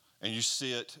 And you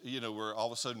see it, where all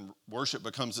of a sudden worship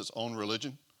becomes its own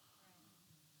religion.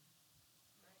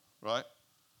 Right?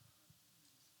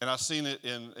 And I've seen it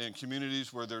in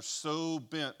communities where they're so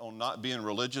bent on not being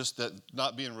religious that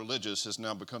not being religious has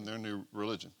now become their new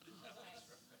religion.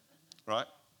 Right?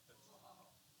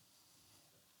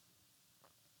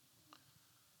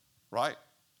 Right?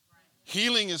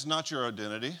 Healing is not your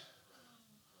identity.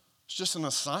 It's just an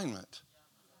assignment.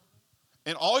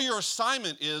 And all your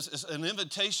assignment is an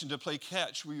invitation to play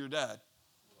catch with your dad.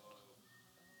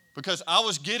 Because I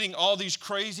was getting all these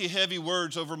crazy heavy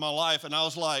words over my life, and I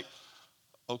was like,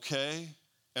 okay.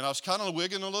 And I was kind of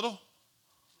wigging a little,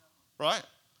 right?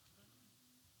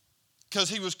 Because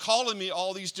he was calling me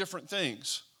all these different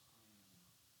things.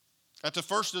 At the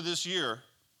first of this year,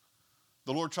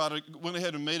 the Lord went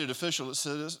ahead and made it official. It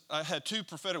says, I had 2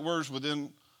 prophetic words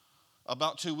within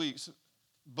about 2 weeks.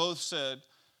 Both said,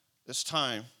 it's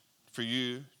time for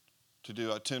you to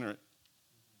do itinerant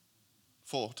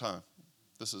full time.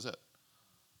 This is it.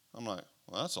 I'm like,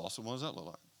 well, that's awesome. What does that look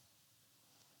like?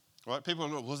 Right? People are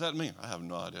like, what does that mean? I have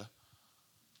no idea.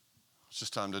 It's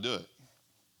just time to do it.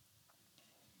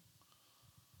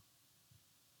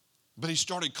 But he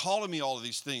started calling me all of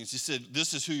these things. He said,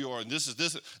 this is who you are, and this is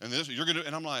this, and this, you're going to,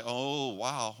 and I'm like, oh,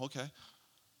 wow, okay.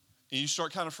 And you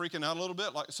start kind of freaking out a little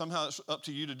bit, like somehow it's up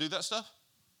to you to do that stuff.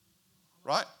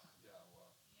 Right?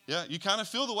 Yeah, you kind of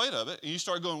feel the weight of it, and you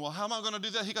start going, well, how am I going to do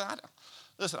that? He goes,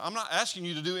 listen, I'm not asking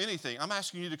you to do anything. I'm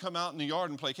asking you to come out in the yard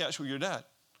and play catch with your dad.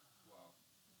 Wow.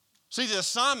 See, the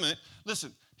assignment,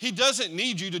 listen, he doesn't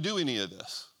need you to do any of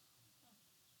this.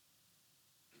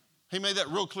 He made that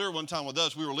real clear one time with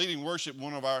us. We were leading worship,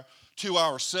 one of our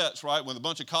 2-hour sets, right, with a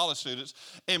bunch of college students,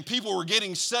 and people were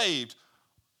getting saved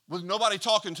with nobody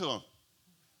talking to them.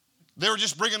 They were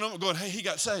just bringing them going, hey, he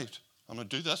got saved. I'm going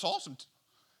to do that's awesome.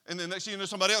 And then next thing you know,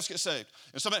 somebody else gets saved.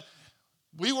 And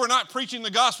we were not preaching the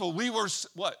gospel. We were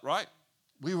what, right?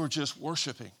 We were just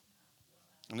worshiping.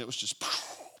 And it was just,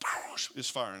 it's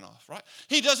firing off, right?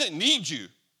 He doesn't need you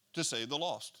to save the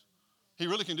lost. He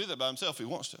really can do that by himself if he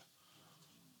wants to.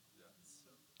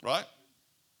 Right?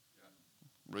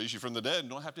 Raise you from the dead and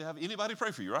don't have to have anybody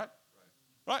pray for you, right?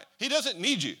 Right? He doesn't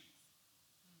need you.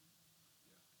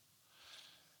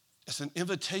 It's an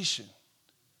invitation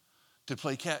to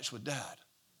play catch with dad.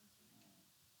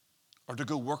 or to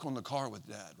go work on the car with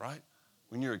Dad, right?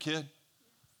 When you're a kid.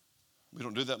 We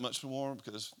don't do that much anymore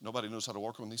because nobody knows how to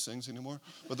work on these things anymore.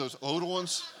 But those older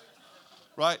ones,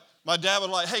 right? My dad would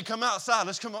like, hey, come outside.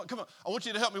 Let's come on. I want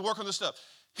you to help me work on this stuff.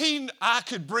 I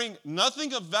could bring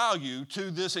nothing of value to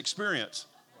this experience,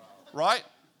 right?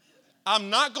 I'm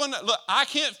not going to, look, I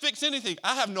can't fix anything.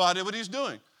 I have no idea what he's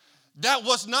doing. That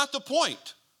was not the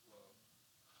point.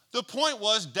 The point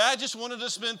was Dad just wanted to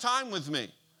spend time with me.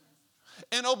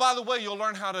 And oh, by the way, you'll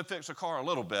learn how to fix a car a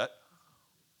little bit.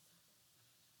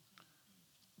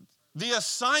 The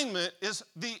assignment is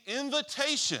the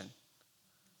invitation,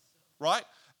 right?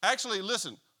 Actually,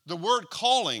 listen, the word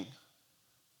calling,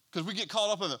 because we get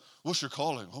caught up in what's your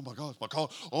calling? Oh my God, my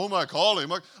call. Oh my calling.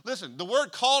 Listen, the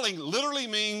word calling literally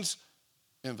means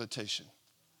invitation.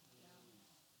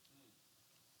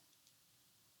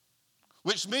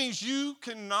 Which means you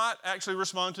cannot actually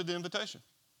respond to the invitation,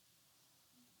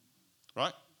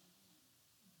 right?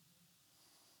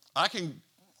 I can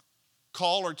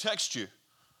call or text you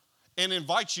and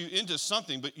invite you into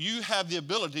something, but you have the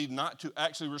ability not to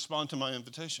actually respond to my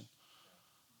invitation.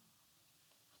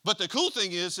 But the cool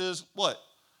thing is what?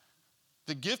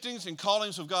 The giftings and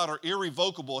callings of God are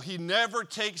irrevocable. He never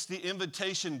takes the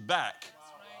invitation back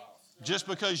just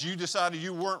because you decided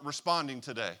you weren't responding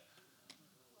today.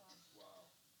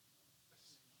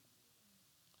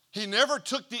 He never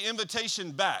took the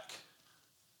invitation back.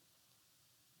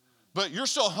 But you're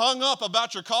so hung up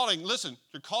about your calling. Listen,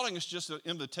 your calling is just an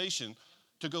invitation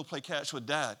to go play catch with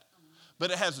Dad. But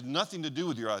it has nothing to do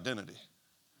with your identity.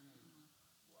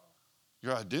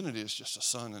 Your identity is just a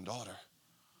son and daughter.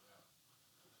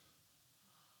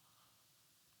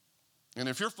 And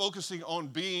if you're focusing on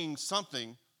being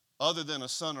something other than a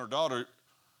son or daughter,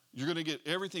 you're going to get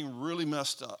everything really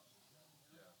messed up.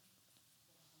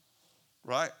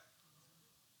 Right?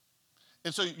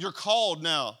 And so you're called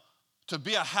now to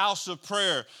be a house of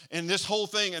prayer and this whole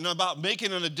thing and about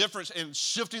making a difference and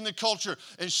shifting the culture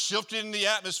and shifting the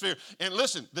atmosphere. And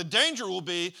listen, the danger will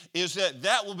be is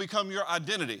that will become your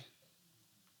identity.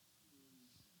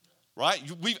 Right?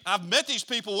 I've met these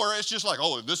people where it's just like,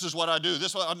 oh, this is what I do.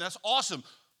 And that's awesome.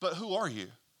 But who are you?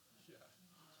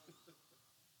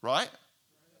 Right?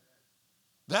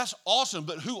 That's awesome,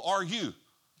 but who are you?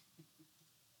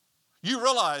 You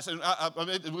realize, and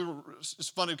it's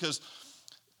funny because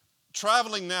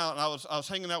traveling now, and I was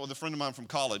hanging out with a friend of mine from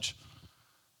college,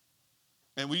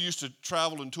 and we used to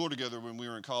travel and tour together when we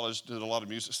were in college, did a lot of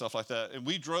music, stuff like that, and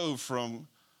we drove from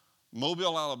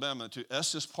Mobile, Alabama to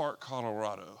Estes Park,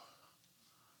 Colorado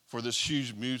for this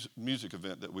huge music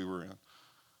event that we were in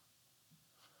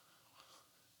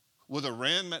with a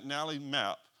Rand McNally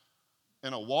map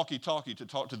and a walkie-talkie to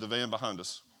talk to the van behind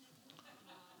us.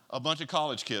 A bunch of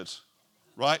college kids,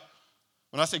 right?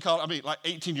 When I say college, I mean like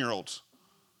 18-year-olds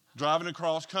driving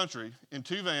across country in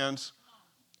two vans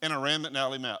and a Rand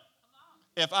McNally map.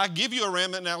 If I give you a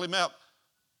Rand McNally map,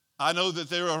 I know that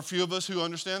there are a few of us who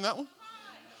understand that one.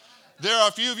 There are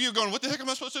a few of you going, what the heck am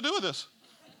I supposed to do with this?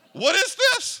 What is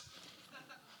this?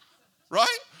 Right?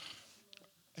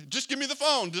 Just give me the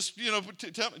phone. Just,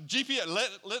 tell me, GPS,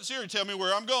 let Siri tell me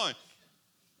where I'm going.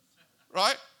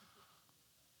 Right?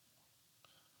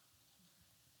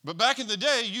 But back in the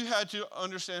day, you had to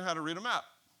understand how to read a map.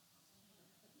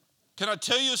 Can I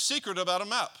tell you a secret about a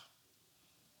map?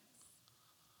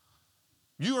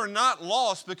 You are not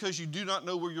lost because you do not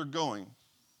know where you're going.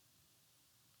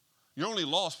 You're only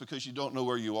lost because you don't know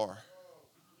where you are.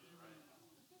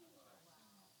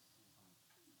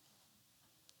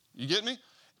 You get me?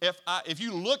 If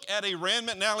you look at a Rand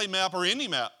McNally map or any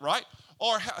map, right?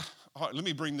 All right, let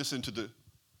me bring this into the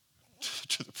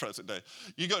present day.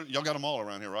 Y'all got them all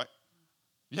around here, right?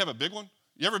 You have a big one?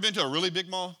 You ever been to a really big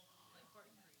mall?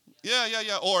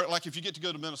 Yeah. Or like if you get to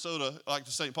go to Minnesota, like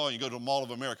to St. Paul, you go to the Mall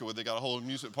of America where they got a whole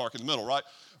amusement park in the middle, right?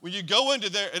 When you go into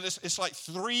there, and it's like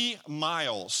 3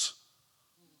 miles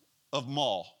of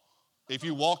mall. If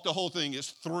you walk the whole thing, it's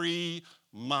 3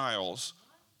 miles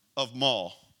of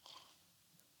mall.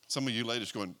 Some of you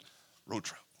ladies going, road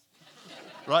trip,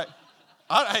 right?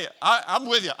 I'm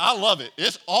with you. I love it.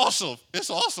 It's awesome. It's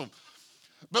awesome.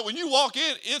 But when you walk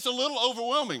in, it's a little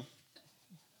overwhelming.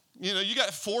 You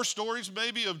got 4 stories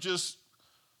maybe of just,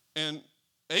 and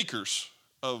acres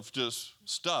of just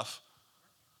stuff.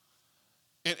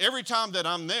 And every time that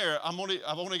I'm there,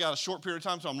 I've only got a short period of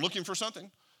time, so I'm looking for something.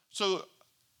 So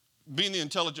being the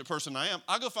intelligent person I am,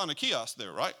 I go find a kiosk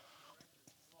there, right?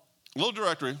 A little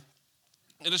directory,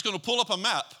 and it's going to pull up a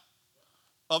map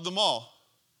of the mall.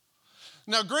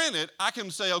 Now, granted, I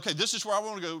can say, okay, this is where I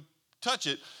want to go touch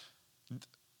it.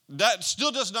 That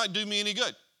still does not do me any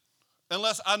good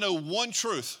unless I know one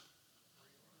truth.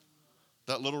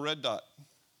 that little red dot.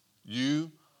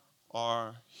 You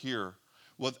are here.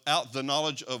 Without the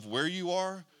knowledge of where you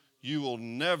are, you will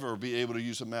never be able to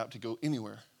use a map to go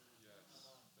anywhere.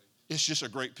 It's just a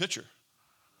great picture.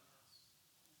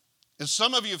 And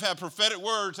some of you have had prophetic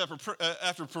words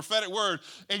after prophetic word,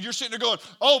 and you're sitting there going,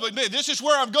 oh, but man, this is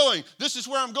where I'm going. This is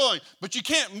where I'm going. But you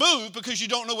can't move because you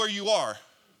don't know where you are.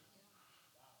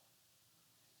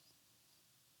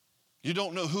 You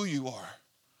don't know who you are.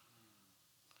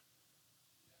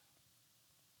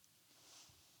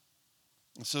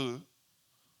 And so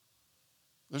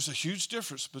there's a huge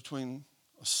difference between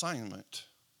assignment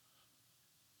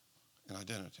and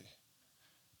identity.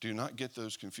 Do not get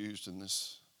those confused in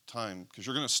this time, because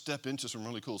you're going to step into some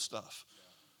really cool stuff,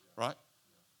 right?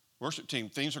 Worship team,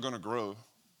 things are going to grow.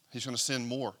 He's going to send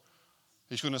more.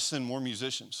 He's going to send more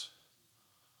musicians,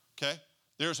 okay?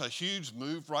 There's a huge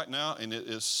move right now, and it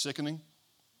is sickening,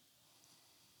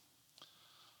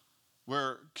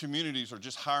 where communities are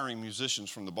just hiring musicians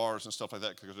from the bars and stuff like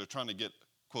that because they're trying to get,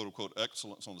 quote, unquote,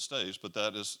 excellence on the stage, but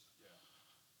that is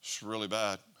really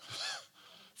bad.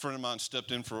 A friend of mine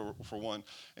stepped in for one,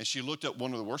 and she looked at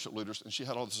one of the worship leaders, and she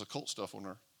had all this occult stuff on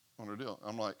her deal.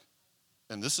 I'm like,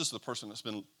 and this is the person that's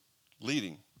been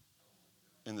leading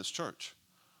in this church.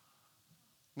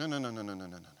 No.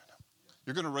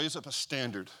 You're going to raise up a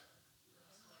standard,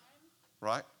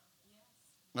 right?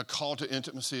 And a call to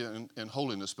intimacy and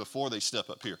holiness before they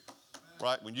step up here,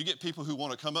 right? When you get people who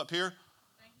want to come up here,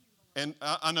 and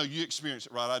I know you experience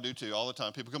it, right? I do too, all the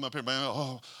time. People come up here, man,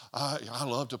 oh, I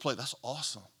love to play. That's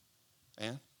awesome.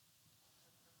 And?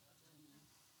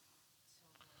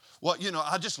 Well,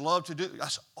 I just love to do it.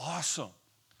 That's awesome.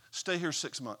 Stay here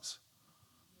 6 months.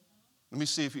 Let me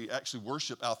see if you actually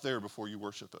worship out there before you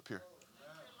worship up here.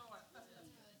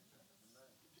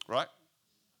 Right?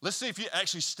 Let's see if you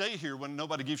actually stay here when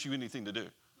nobody gives you anything to do.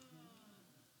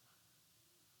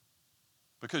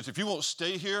 Because if you won't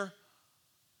stay here,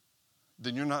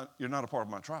 then you're not a part of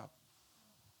my tribe.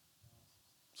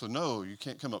 So no, you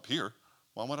can't come up here.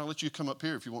 Why would I let you come up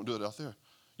here if you won't do it out there?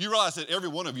 You realize that every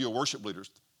one of you are worship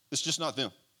leaders. It's just not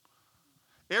them.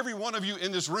 Every one of you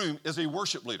in this room is a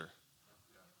worship leader.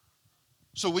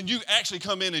 So when you actually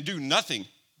come in and do nothing,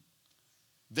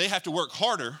 they have to work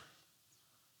harder,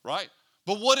 right?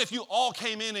 But what if you all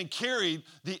came in and carried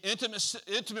the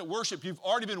intimate worship you've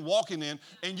already been walking in,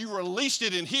 and you released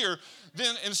it in here?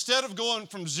 Then instead of going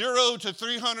from 0 to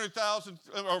 300,000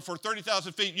 or for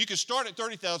 30,000 feet, you could start at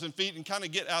 30,000 feet and kind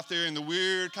of get out there in the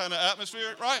weird kind of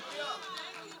atmosphere, right?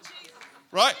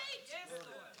 Right?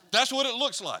 That's what it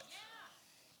looks like.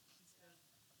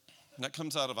 And that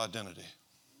comes out of identity.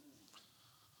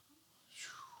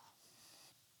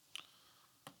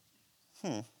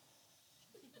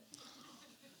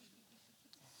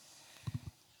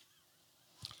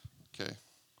 Okay.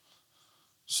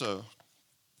 So,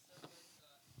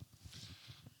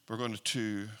 we're going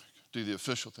to do the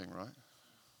official thing, right?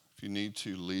 If you need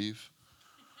to leave,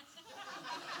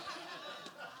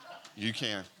 you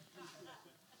can.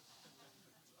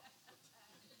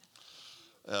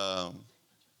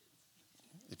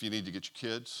 If you need to get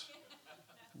your kids,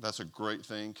 that's a great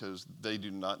thing, because they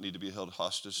do not need to be held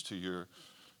hostage to your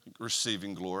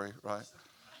receiving glory, right?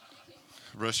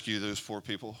 Rescue those poor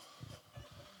people.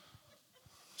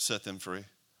 Set them free.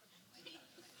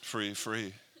 Free.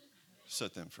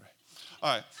 Set them free.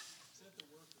 All right.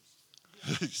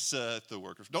 Set the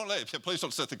workers. Please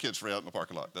don't set the kids free out in the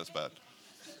parking lot. That's bad.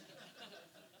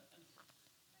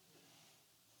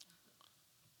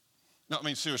 No, I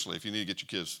mean, seriously, if you need to get your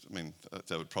kids, I mean,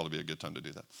 that would probably be a good time to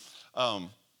do that.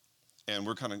 And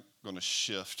we're kind of going to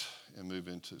shift and move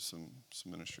into some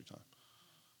ministry time.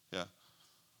 Yeah.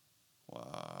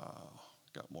 Wow.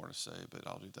 Got more to say, but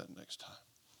I'll do that next time.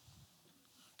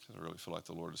 Because I really feel like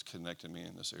the Lord is connecting me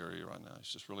in this area right now. He's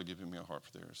just really giving me a heart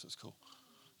for this. It's cool.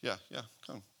 Yeah,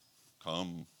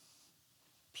 come.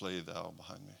 Play thou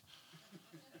behind me.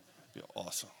 Be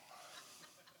awesome.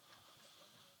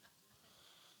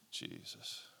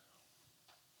 Jesus.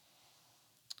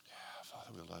 Yeah,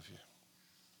 Father, we love you.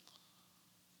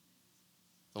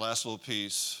 The last little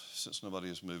piece, since nobody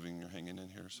is moving, you're hanging in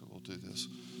here, so we'll do this.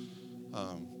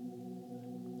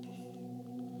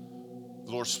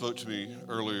 The Lord spoke to me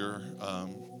earlier,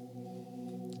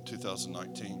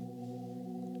 2019,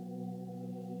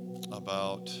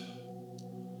 about,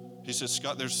 he said,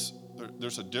 Scott, there's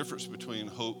a difference between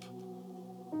hope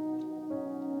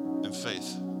and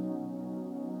faith.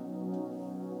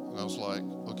 And I was like,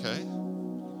 okay.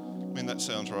 I mean, that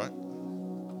sounds right.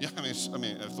 Yeah, I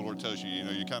mean, if the Lord tells you,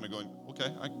 you're kind of going,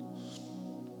 okay,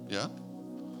 yeah.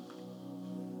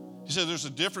 He said there's a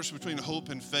difference between hope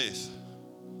and faith.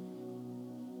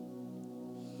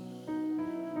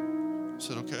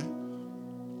 said, okay.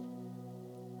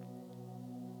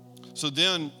 So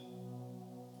then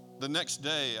the next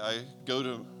day I go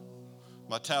to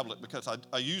my tablet because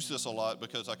I use this a lot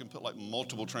because I can put like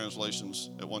multiple translations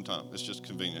at one time. It's just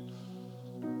convenient.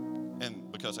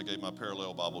 And because I gave my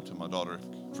parallel Bible to my daughter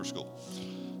for school.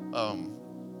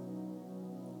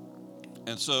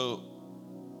 And so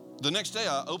the next day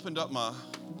I opened up my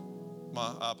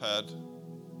iPad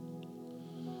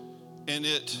and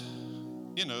it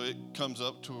comes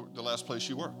up to the last place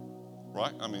you were,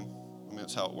 right? I mean,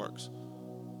 that's how it works.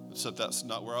 Except that's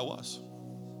not where I was.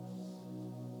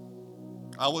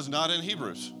 I was not in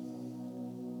Hebrews.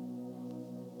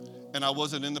 And I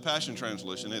wasn't in the Passion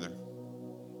Translation either.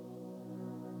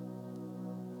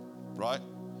 Right?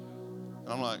 And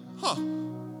I'm like, huh.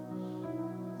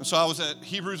 And so I was at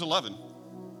Hebrews 11.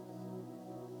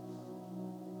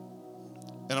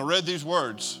 And I read these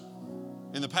words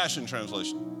in the Passion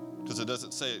Translation, because it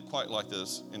doesn't say it quite like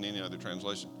this in any other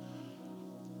translation.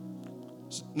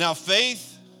 Now,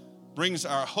 faith brings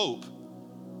our hope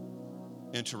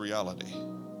into reality,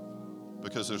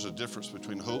 because there's a difference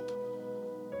between hope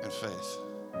and faith.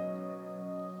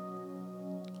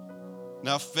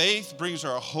 Now, faith brings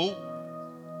our hope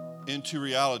into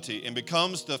reality and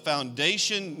becomes the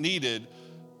foundation needed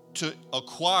to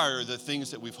acquire the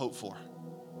things that we've hoped for.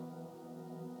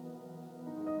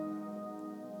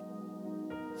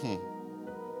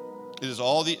 It is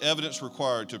all the evidence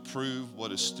required to prove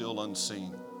what is still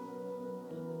unseen.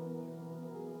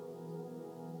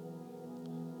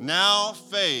 Now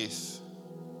faith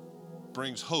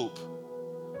brings hope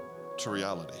to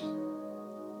reality.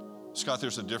 Scott,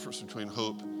 there's a difference between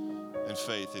hope and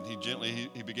faith. And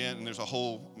he began, and there's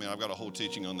I've got a whole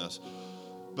teaching on this.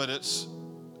 But it's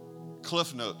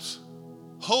Cliff Notes.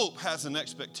 Hope has an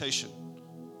expectation,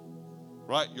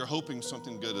 right? You're hoping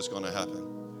something good is going to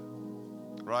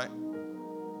happen, right?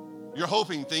 You're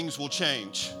hoping things will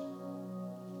change.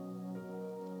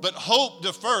 But hope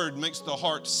deferred makes the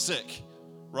heart sick,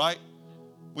 right?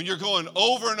 When you're going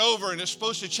over and over and it's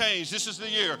supposed to change, this is the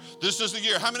year, this is the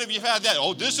year. How many of you have had that?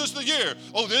 Oh, this is the year.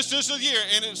 Oh, this is the year.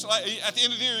 And it's like at the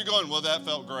end of the year, you're going, well, that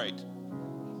felt great,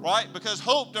 right? Because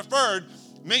hope deferred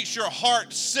makes your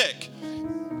heart sick.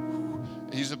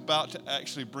 He's about to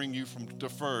actually bring you from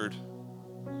deferred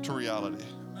to reality.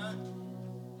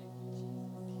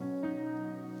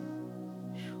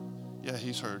 Yeah,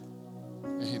 he's heard,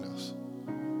 and he knows.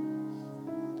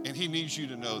 And he needs you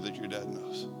to know that your dad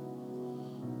knows.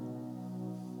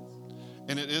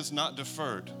 And it is not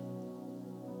deferred.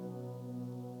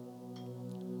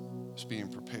 It's being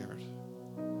prepared.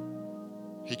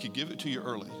 He could give it to you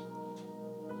early.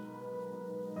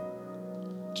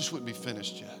 Just wouldn't be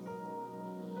finished yet.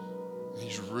 And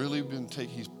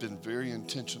he's been very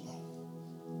intentional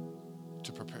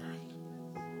to prepare it.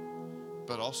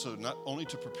 But also not only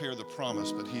to prepare the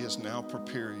promise, but he is now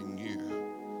preparing you.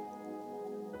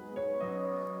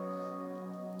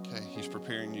 Okay, he's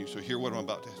preparing you. So hear what I'm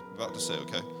about to say,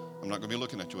 okay? I'm not going to be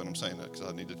looking at you when I'm saying that because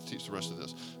I need to teach the rest of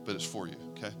this, but it's for you,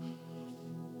 okay?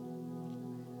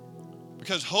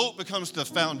 Because hope becomes the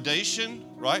foundation,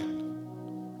 right?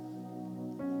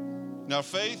 Now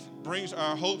faith brings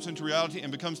our hopes into reality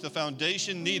and becomes the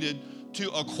foundation needed to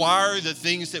acquire the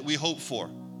things that we hope for,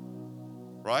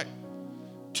 right?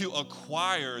 To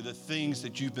acquire the things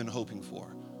that you've been hoping for.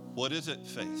 What is it?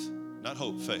 Faith. Not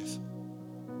hope, faith.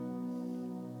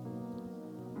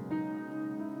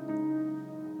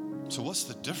 So what's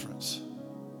the difference?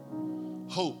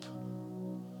 Hope.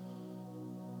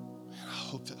 Man, I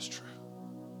hope that's true.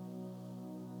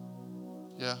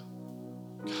 Yeah.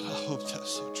 God, I hope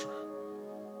that's so true.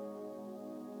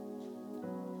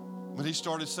 When he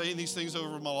started saying these things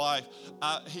over my life,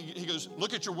 he goes,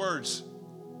 look at your words.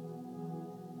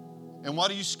 And why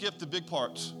do you skip the big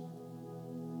parts?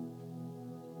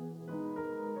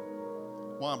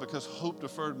 Why? Because hope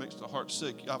deferred makes the heart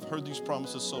sick. I've heard these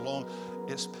promises so long,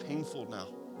 it's painful now.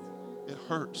 It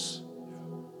hurts.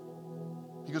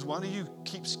 He goes, why do you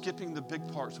keep skipping the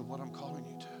big parts of what I'm calling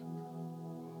you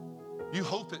to? You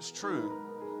hope it's true.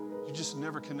 You just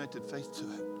never connected faith to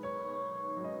it.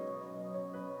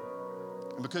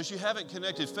 And because you haven't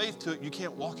connected faith to it, you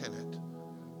can't walk in it.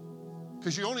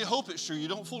 Because you only hope it's true. You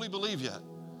don't fully believe yet.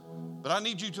 But I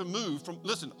need you to move from,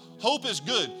 listen, hope is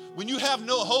good. When you have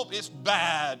no hope, it's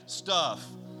bad stuff.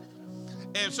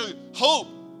 And so hope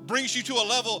brings you to a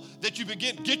level that you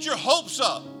get your hopes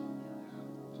up.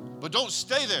 But don't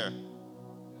stay there.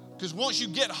 Because once you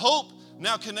get hope,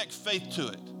 now connect faith to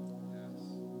it.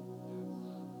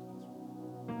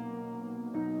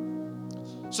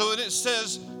 So it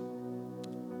says,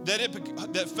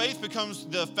 that faith becomes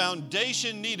the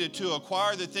foundation needed to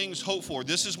acquire the things hoped for.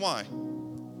 This is why.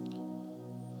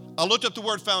 I looked up the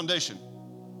word foundation.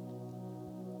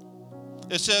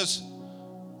 It says,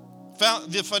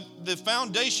 the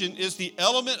foundation is the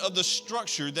element of the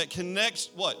structure that connects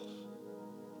what?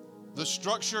 The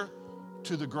structure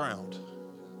to the ground.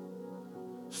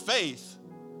 Faith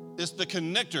is the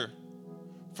connector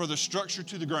for the structure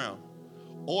to the ground.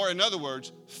 Or in other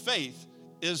words, faith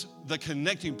is the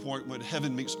connecting point when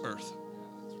heaven meets earth.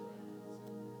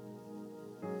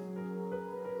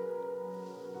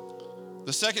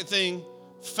 The second thing,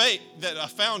 faith, that a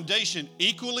foundation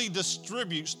equally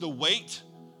distributes the weight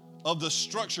of the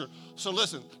structure. So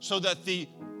listen, so that the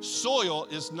soil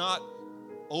is not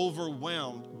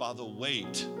overwhelmed by the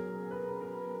weight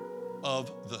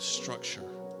of the structure.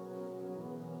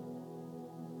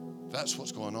 That's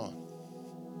what's going on.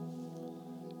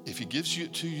 If he gives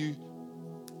it to you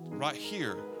right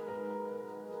here,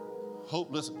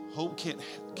 hope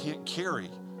can't carry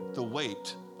the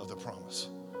weight of the promise.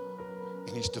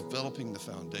 And he's developing the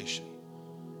foundation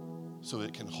so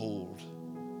it can hold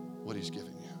what he's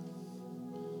giving you.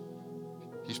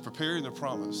 He's preparing the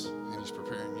promise and he's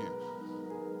preparing you.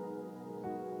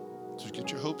 So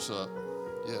get your hopes up,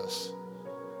 yes.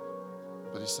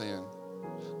 But he's saying,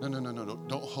 no,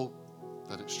 don't hope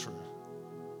that it's true.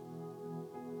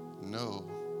 No,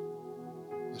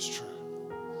 it's true.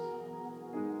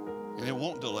 And it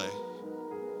won't delay.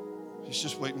 He's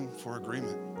just waiting for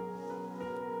agreement.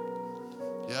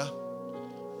 Yeah?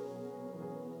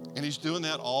 And he's doing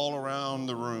that all around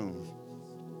the room.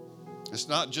 It's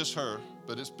not just her,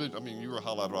 but it's been, you were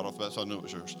highlighted right off the bat, so I knew it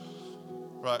was yours.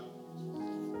 Right?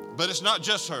 But it's not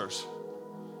just hers.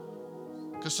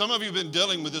 Because some of you have been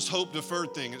dealing with this hope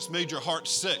deferred thing. It's made your heart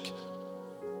sick.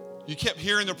 You kept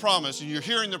hearing the promise, and you're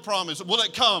hearing the promise. Will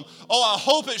it come? Oh, I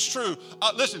hope it's true.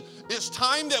 Listen, it's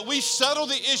time that we settle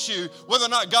the issue whether or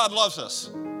not God loves us,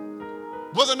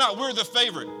 whether or not we're the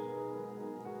favorite.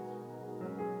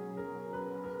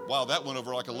 Wow, that went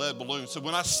over like a lead balloon. So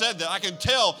when I said that, I can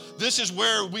tell this is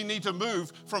where we need to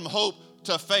move from hope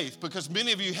to faith, because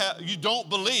many of you you don't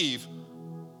believe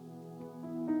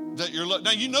that you're loved.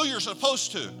 Now, you know you're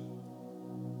supposed to,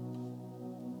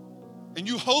 and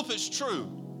you hope it's true.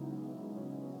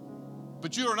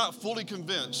 But you are not fully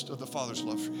convinced of the Father's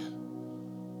love for you.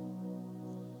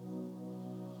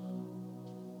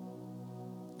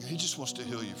 And he just wants to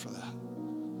heal you for that.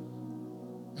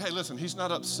 Hey, listen, he's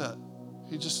not upset.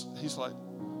 He's like,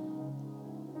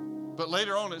 but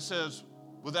later on it says,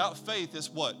 without faith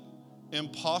it's what?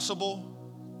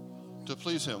 Impossible to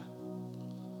please him.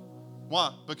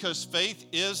 Why? Because faith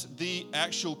is the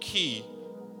actual key,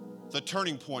 the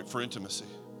turning point for intimacy.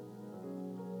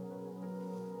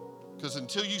 Because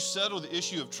until you settle the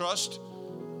issue of trust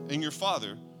in your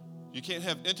Father, you can't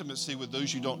have intimacy with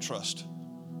those you don't trust.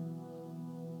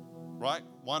 Right?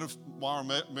 Why are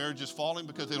marriages falling?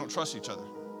 Because they don't trust each other.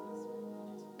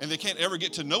 And they can't ever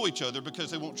get to know each other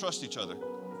because they won't trust each other.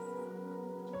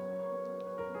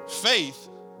 Faith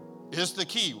is the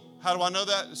key. How do I know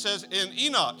that? It says in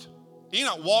Enoch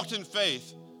walked in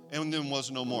faith and then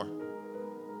was no more.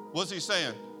 What's he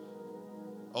saying?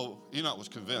 Oh, Enoch was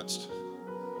convinced.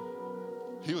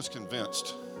 He was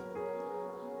convinced.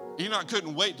 Enoch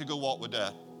couldn't wait to go walk with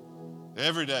Dad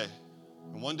every day.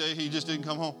 And one day he just didn't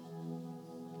come home.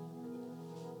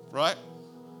 Right?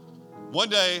 One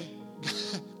day,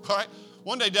 right?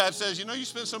 One day Dad says, you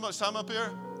spend so much time up here.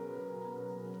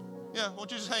 Yeah, why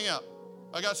don't you just hang out?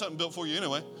 I got something built for you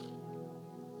anyway.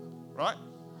 Right?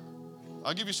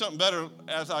 I'll give you something better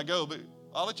as I go, but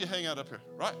I'll let you hang out up here.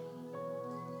 Right?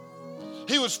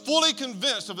 He was fully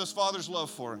convinced of his Father's love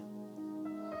for him.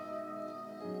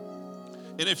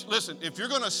 And if you're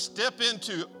going to step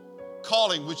into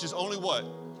calling, which is only what?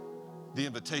 The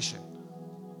invitation.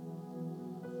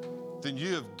 Then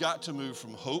you have got to move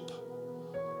from hope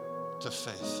to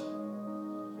faith.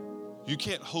 You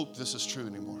can't hope this is true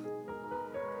anymore.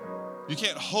 You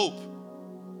can't hope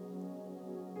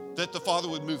that the Father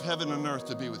would move heaven and earth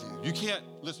to be with you. You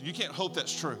can't hope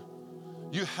that's true.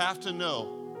 You have to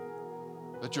know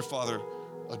that your Father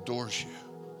adores you.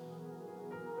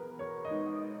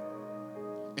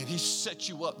 And he set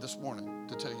you up this morning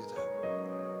to tell you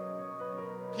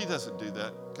that. He doesn't do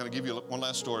that. Can I give you one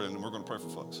last story and then we're going to pray for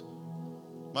folks?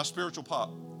 My spiritual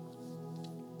pop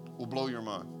will blow your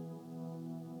mind.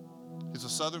 He's a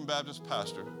Southern Baptist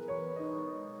pastor,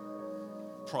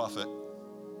 prophet,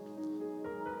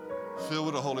 filled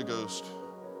with the Holy Ghost,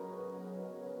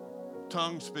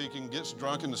 tongue speaking, gets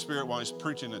drunk in the Spirit while he's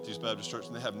preaching at these Baptist churches,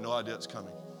 and they have no idea it's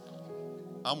coming.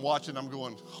 I'm watching, I'm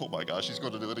going, oh my gosh, he's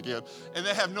going to do it again. And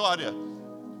they have no idea.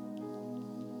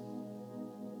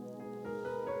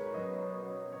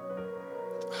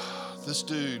 this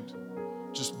dude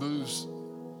just moves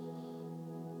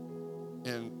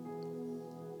in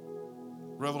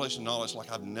revelation knowledge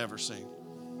like I've never seen.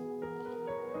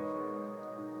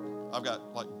 I've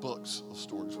got like books of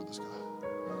stories with this guy.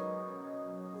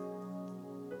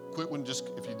 Quick one, just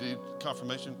if you need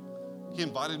confirmation, he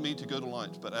invited me to go to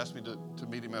lunch, but asked me to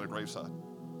meet him at a graveside.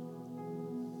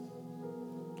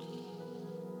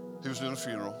 He was doing a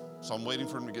funeral, so I'm waiting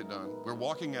for him to get done. We're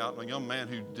walking out, and a young man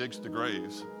who digs the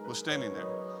graves was standing there.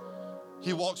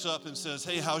 He walks up and says,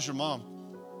 "Hey, how's your mom?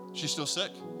 She's still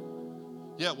sick?"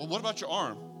 "Yeah, well, what about your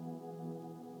arm?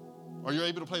 Are you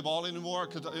able to play ball anymore?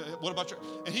 What about your..."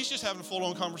 And he's just having a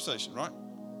full-on conversation, right?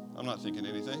 I'm not thinking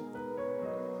anything.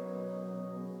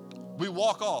 We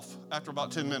walk off after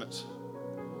about 10 minutes.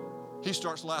 He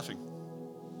starts laughing.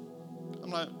 I'm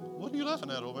like, "What are you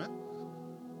laughing at, old man?"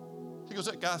 He goes,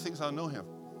 "That guy thinks I know him."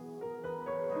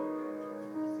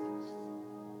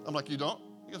 I'm like, "You don't?"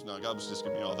 He goes, "No, God was just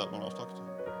giving me all that when I was talking to him."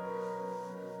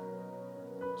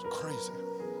 It's crazy.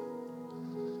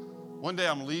 One day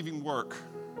I'm leaving work,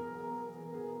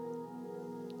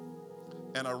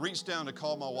 and I reach down to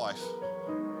call my wife,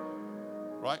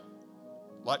 right?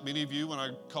 Like many of you, when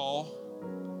I call,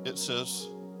 it says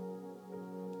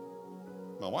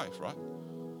my wife, right?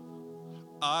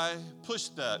 I push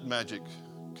that magic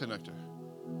connector.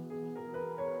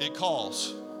 It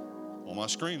calls. On my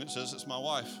screen, it says it's my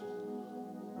wife.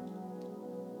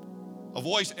 A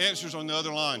voice answers on the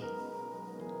other line.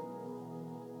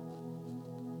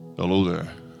 "Hello there."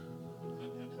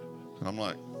 And I'm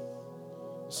like,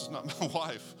 this is not my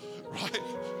wife, right?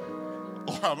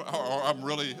 Or I'm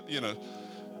really,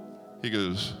 He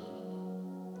goes,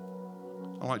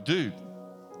 I'm like, "Dude,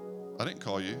 I didn't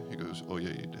call you." He goes, "Oh, yeah,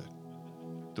 you did.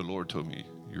 The Lord told me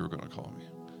you were going to call me."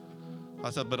 I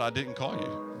said, "But I didn't call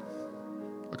you.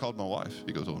 I called my wife."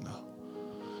 He goes, "Oh,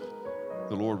 no.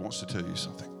 The Lord wants to tell you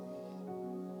something."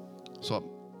 So I'm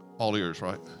all ears,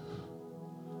 right?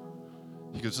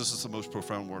 He goes, "This is the most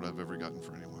profound word I've ever gotten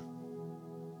for anyone."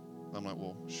 I'm like,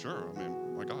 "Well, sure. I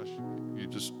mean, my gosh, you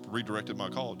just redirected my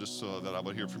call just so that I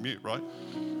would hear from you, right?"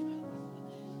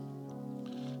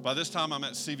 By this time, I'm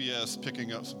at CVS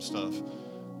picking up some stuff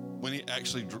when he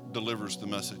actually delivers the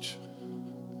message.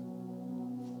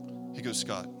 He goes,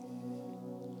 "Scott,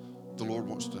 the Lord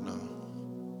wants to know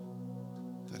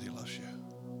that he loves you."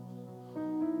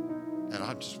 And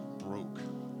I just broke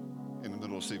in the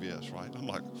middle of CVS, right? I'm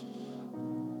like,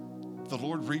 the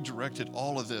Lord redirected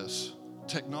all of this,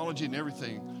 technology and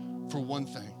everything, for one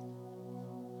thing.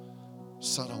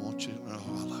 "Son, I want you to know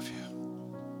I love you."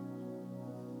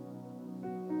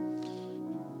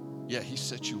 Yeah, he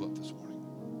set you up this morning.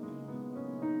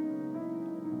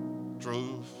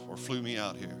 Drove or flew me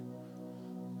out here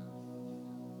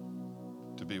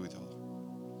to be with y'all.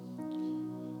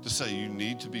 To say you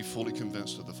need to be fully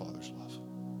convinced of the Father's love.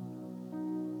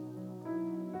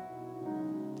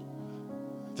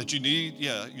 That you need,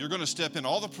 you're going to step in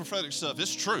all the prophetic stuff.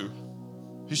 It's true.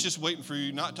 He's just waiting for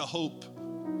you not to hope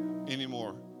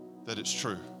anymore that it's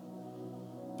true,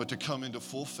 but to come into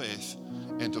full faith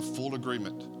and to full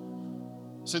agreement.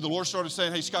 See, the Lord started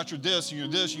saying, "Hey, Scott, you're this, and you're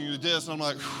this, and you're this." And I'm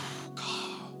like,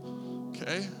 God,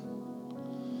 okay.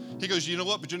 He goes, "You know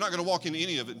what? But you're not going to walk into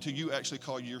any of it until you actually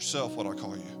call yourself what I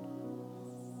call you."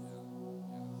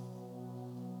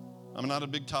 I'm not a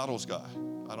big titles guy.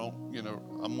 I don't,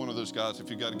 I'm one of those guys, if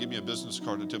you got to give me a business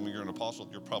card to tell me you're an apostle,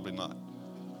 you're probably not.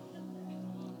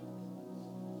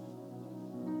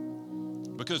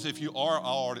 Because if you are,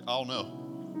 I'll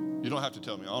know. You don't have to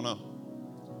tell me, I'll know.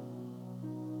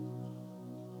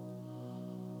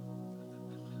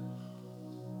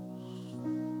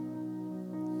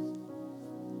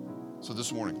 So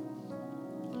this morning,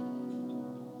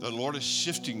 the Lord is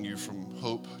shifting you from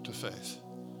hope to faith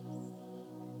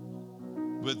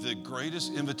with the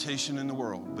greatest invitation in the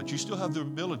world, but you still have the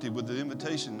ability with the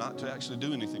invitation not to actually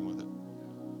do anything with it.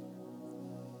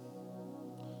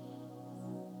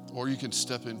 Or you can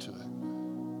step into it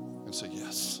and say,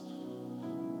 "Yes."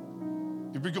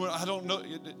 You'd be going, I don't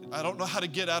know how to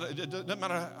get out of it. It doesn't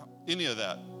matter any of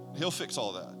that. He'll fix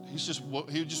all that. He just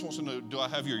wants to know, do I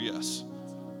have your yes?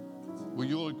 Will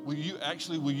you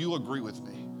agree with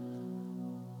me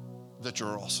that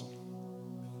you're awesome?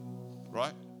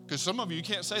 Right? Because some of you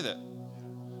can't say that.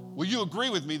 Will you agree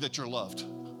with me that you're loved?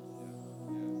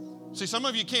 See, some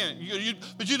of you can't.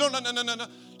 But you don't, no.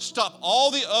 Stop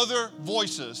all the other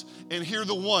voices and hear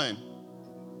the one.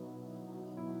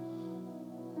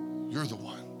 You're the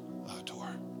one I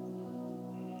adore.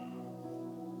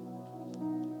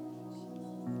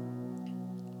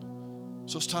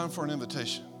 So it's time for an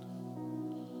invitation.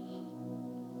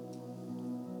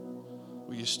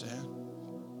 Will you stand?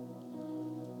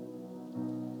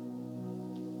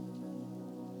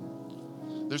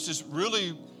 There's this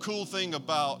really cool thing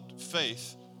about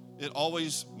faith. It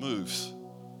always moves,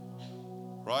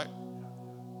 right?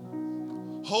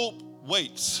 Hope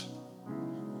waits.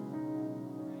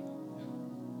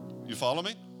 You follow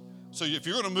me? So if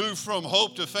you're going to move from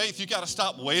hope to faith, you got to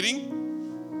stop waiting,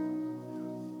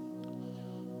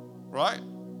 right?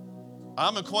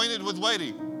 I'm acquainted with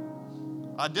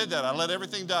waiting. I did that. I let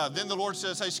everything die. Then the Lord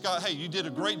says, hey, Scott, hey, you did a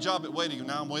great job at waiting, and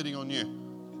now I'm waiting on you.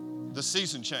 The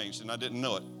season changed, and I didn't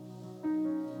know it.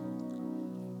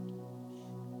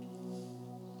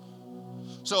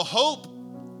 So hope,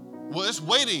 well, it's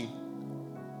waiting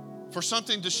for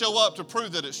something to show up to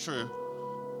prove that it's true.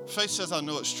 Faith says, I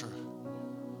know it's true.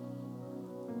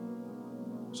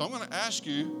 So I'm going to ask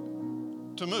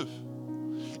you to move.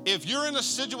 If you're in a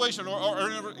situation or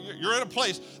you're in a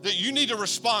place that you need to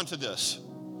respond to this,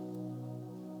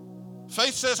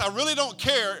 faith says, I really don't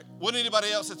care what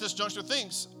anybody else at this juncture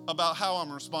thinks about how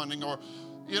I'm responding, or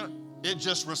it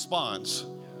just responds.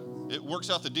 It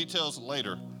works out the details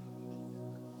later.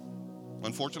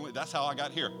 Unfortunately, that's how I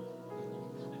got here.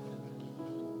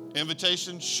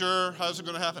 Invitation, sure. How's it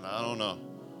going to happen? I don't know.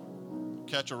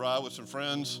 Catch a ride with some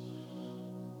friends.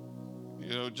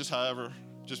 Just however,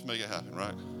 just make it happen,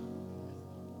 right?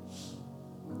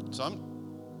 So I'm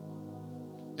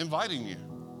inviting you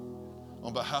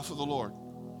on behalf of the Lord.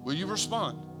 Will you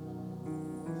respond?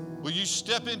 Will you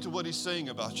step into what he's saying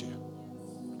about you?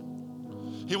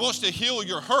 He wants to heal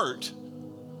your hurt,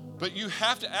 but you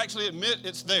have to actually admit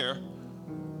it's there.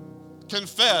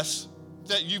 Confess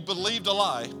that you believed a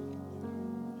lie,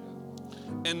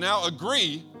 and now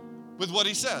agree with what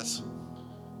he says.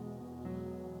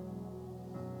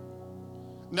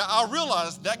 Now, I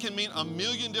realize that can mean a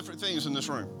million different things in this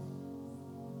room.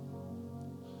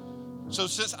 So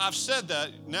since I've said that,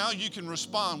 now you can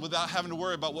respond without having to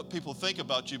worry about what people think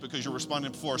about you, because you're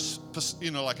responding for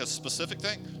like a specific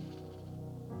thing.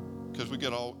 Because we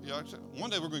get all, one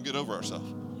day we're going to get over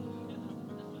ourselves.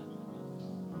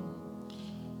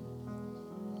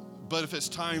 But if it's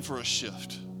time for a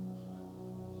shift,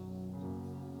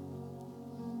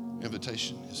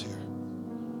 invitation is here.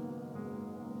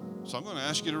 So I'm going to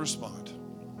ask you to respond.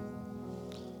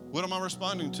 What am I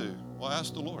responding to? Well,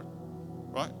 ask the Lord,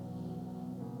 right?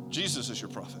 Jesus is your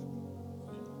prophet.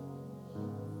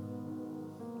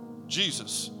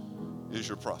 Jesus is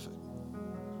your prophet.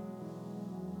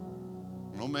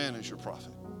 No man is your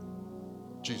prophet.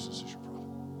 Jesus is your prophet.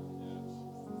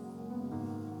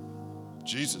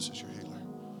 Jesus is your healer.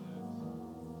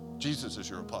 Jesus is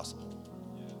your apostle.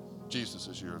 Jesus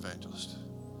is your evangelist.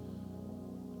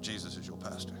 Jesus is your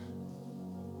pastor.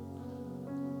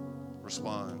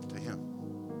 Respond to him.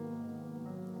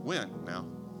 When? Now.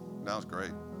 Now's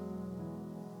great.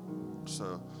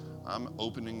 So I'm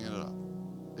opening it up.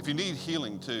 If you need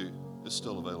healing too, it's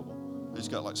still available. He's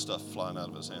got like stuff flying out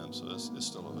of his hands, so it's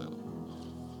still available.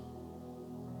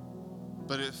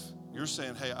 But if you're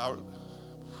saying, hey,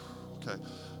 okay,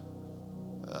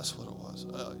 that's what it was.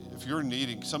 If you're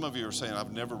needing, some of you are saying,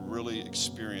 I've never really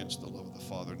experienced the love of the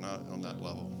Father, not on that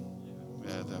level.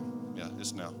 Yeah,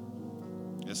 it's now.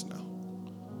 It's now.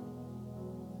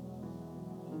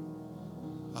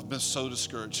 I've been so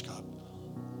discouraged, God.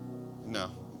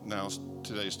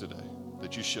 Today's today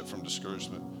that you shift from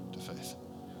discouragement to faith.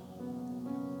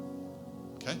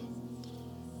 Okay?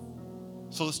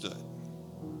 So let's do it.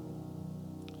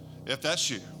 If that's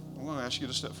you, I'm going to ask you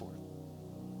to step forward.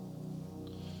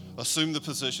 Assume the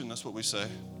position, that's what we say,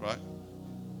 right?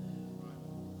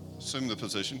 Assume the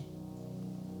position,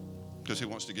 because he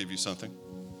wants to give you something,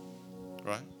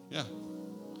 right? Yeah.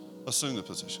 Assume the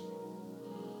position.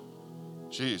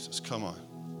 Jesus, come on.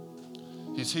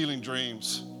 He's healing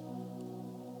dreams.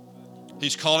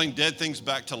 He's calling dead things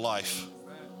back to life.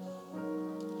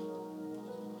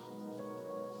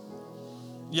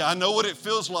 Yeah, I know what it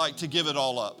feels like to give it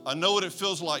all up. I know what it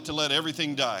feels like to let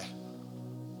everything die.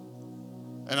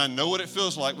 And I know what it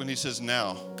feels like when he says,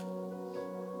 now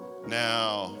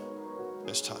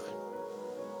it's time.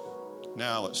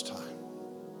 Now it's time.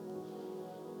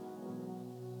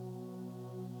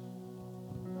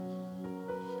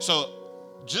 So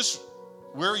just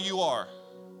where you are,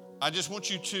 I just want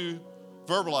you to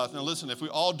verbalize. Now listen, if we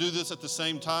all do this at the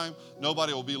same time,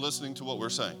 nobody will be listening to what we're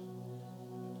saying,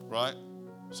 right?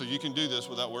 So you can do this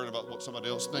without worrying about what somebody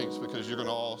else thinks, because we're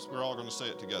all going to say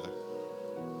it together.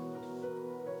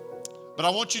 But I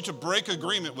want you to break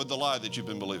agreement with the lie that you've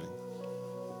been believing.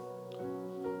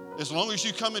 As long as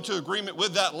you come into agreement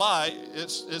with that lie,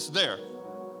 it's there.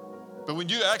 But when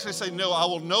you actually say, no, I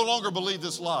will no longer believe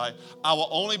this lie, I will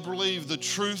only believe the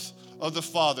truth of the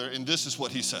Father, and this is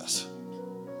what he says.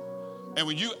 And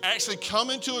when you actually come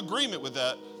into agreement with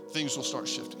that, things will start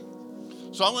shifting.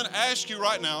 So I'm going to ask you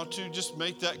right now to just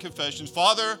make that confession.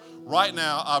 Father, right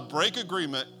now, I break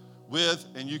agreement with,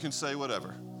 and you can say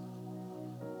whatever.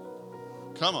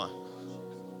 Come on.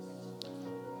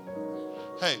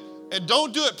 Hey, and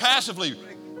don't do it passively.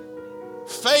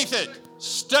 Faith it.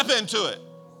 Step into it.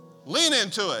 Lean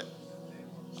into it.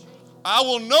 I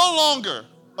will no longer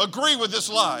agree with this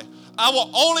lie. I will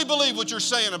only believe what you're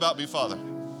saying about me, Father.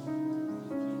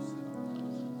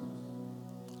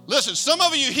 Listen, some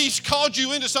of you, he's called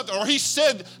you into something, or he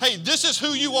said, hey, this is who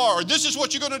you are, or this is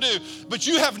what you're going to do, but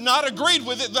you have not agreed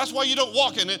with it. That's why you don't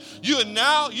walk in it. You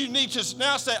need to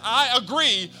now say, I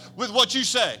agree with what you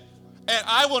say, and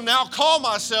I will now call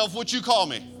myself what you call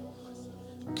me.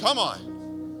 Come on.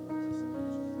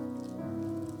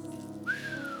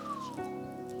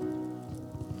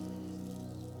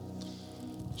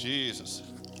 Jesus.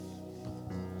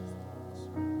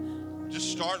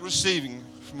 Just start receiving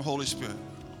from the Holy Spirit.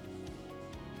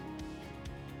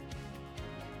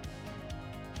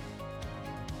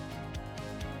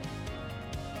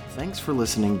 Thanks for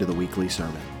listening to the weekly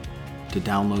sermon. To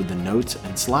download the notes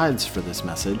and slides for this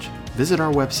message, visit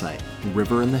our website,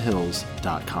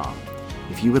 riverinthehills.com.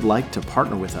 If you would like to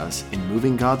partner with us in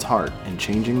moving God's heart and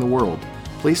changing the world,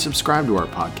 please subscribe to our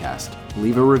podcast,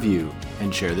 leave a review,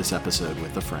 and share this episode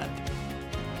with a friend.